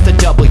handing out the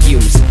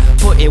W's.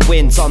 Putting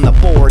wins on the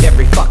board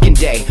every fucking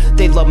day.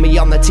 They love me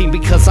on the team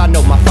because I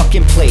know my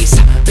fucking place.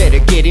 Better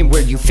get in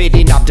where you fit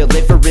in, I'm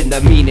delivering the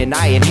meaning.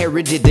 I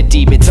inherited the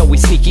demons,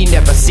 always sneaky,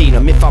 never seen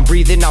them. If I'm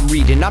breathing, I'm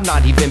reading, I'm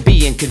not even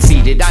being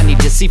conceited. I need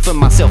to see for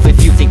myself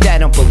if you think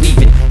that I'm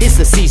believing. It's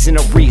the season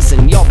of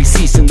reason, y'all be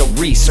ceasing the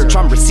research.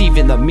 I'm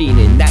receiving the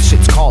meaning, that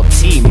shit's called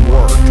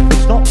teamwork.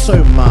 It's not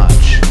so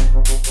much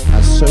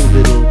as so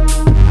little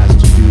as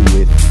to do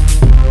with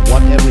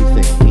what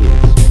everything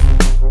is.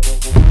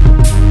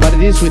 But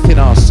it is within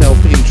our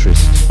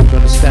self-interest to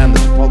understand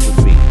the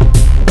topography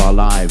of our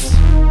lives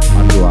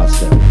unto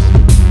ourselves.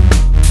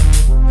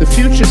 The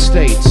future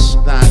states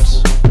that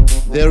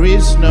there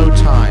is no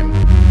time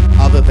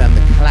other than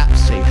the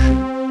collapsation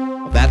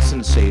of that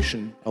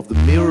sensation of the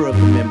mirror of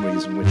the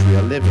memories in which we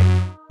are living.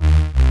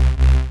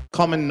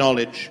 Common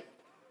knowledge,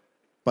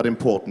 but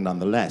important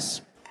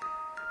nonetheless.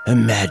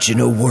 Imagine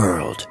a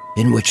world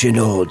in which an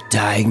old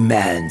dying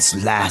man's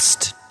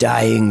last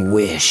dying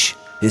wish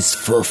is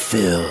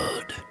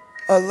fulfilled.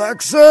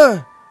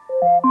 Alexa?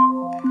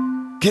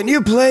 Can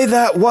you play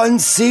that one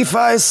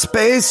sci-fi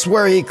space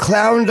where he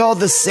clowned all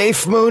the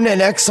SafeMoon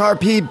and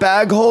XRP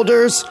bag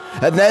holders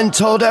and then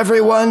told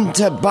everyone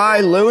to buy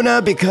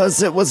Luna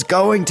because it was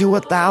going to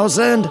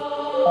 1,000?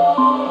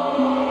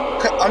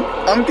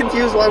 I'm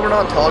confused why we're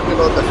not talking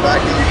about the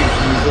fact that you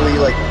can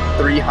easily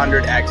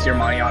 300x your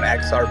money on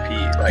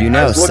XRP. You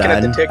know,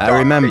 son, I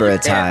remember a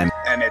time.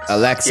 And it's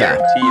Alexa,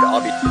 guaranteed,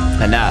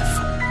 obviously. enough.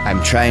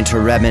 I'm trying to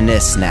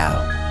reminisce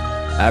now.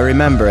 I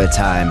remember a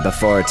time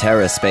before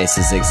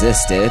TerraSpaces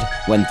existed,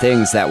 when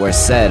things that were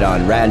said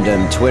on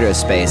random Twitter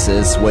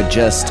spaces would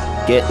just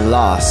get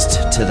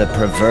lost to the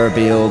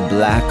proverbial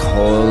black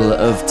hole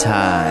of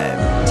time.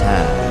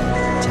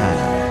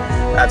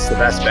 That's the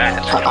best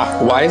bet.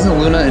 Why isn't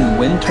Luna in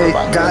wind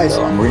turbines? Hey, guys,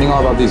 I'm reading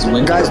all about these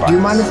wind turbines. Guys, do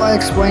you mind if I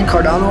explain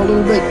Cardano a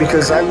little bit?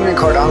 Because I've been in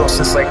Cardano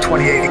since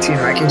 2018,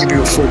 and I can give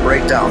you a full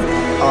breakdown.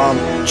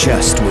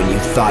 Just when you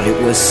thought it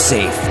was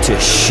safe to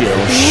shill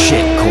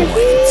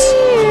shitcoins.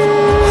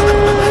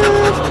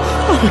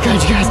 Oh my god,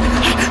 you guys.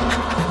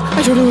 I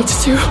don't know what to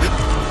do.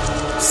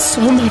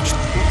 So much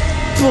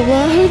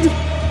blood.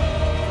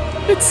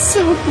 It's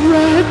so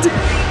red.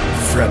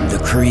 From the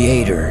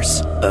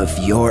creators of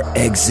Your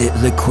Exit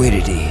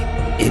Liquidity,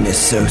 in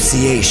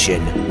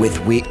association with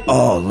We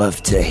All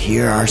Love to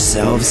Hear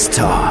Ourselves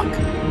Talk,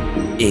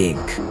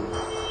 Inc.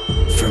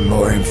 For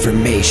more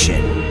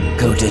information,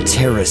 go to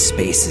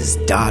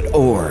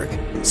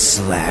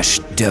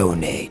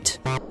terraspaces.org/donate.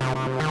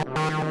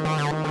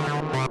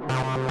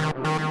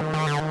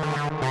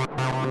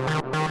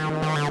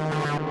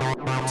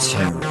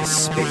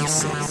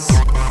 TerraSpaces.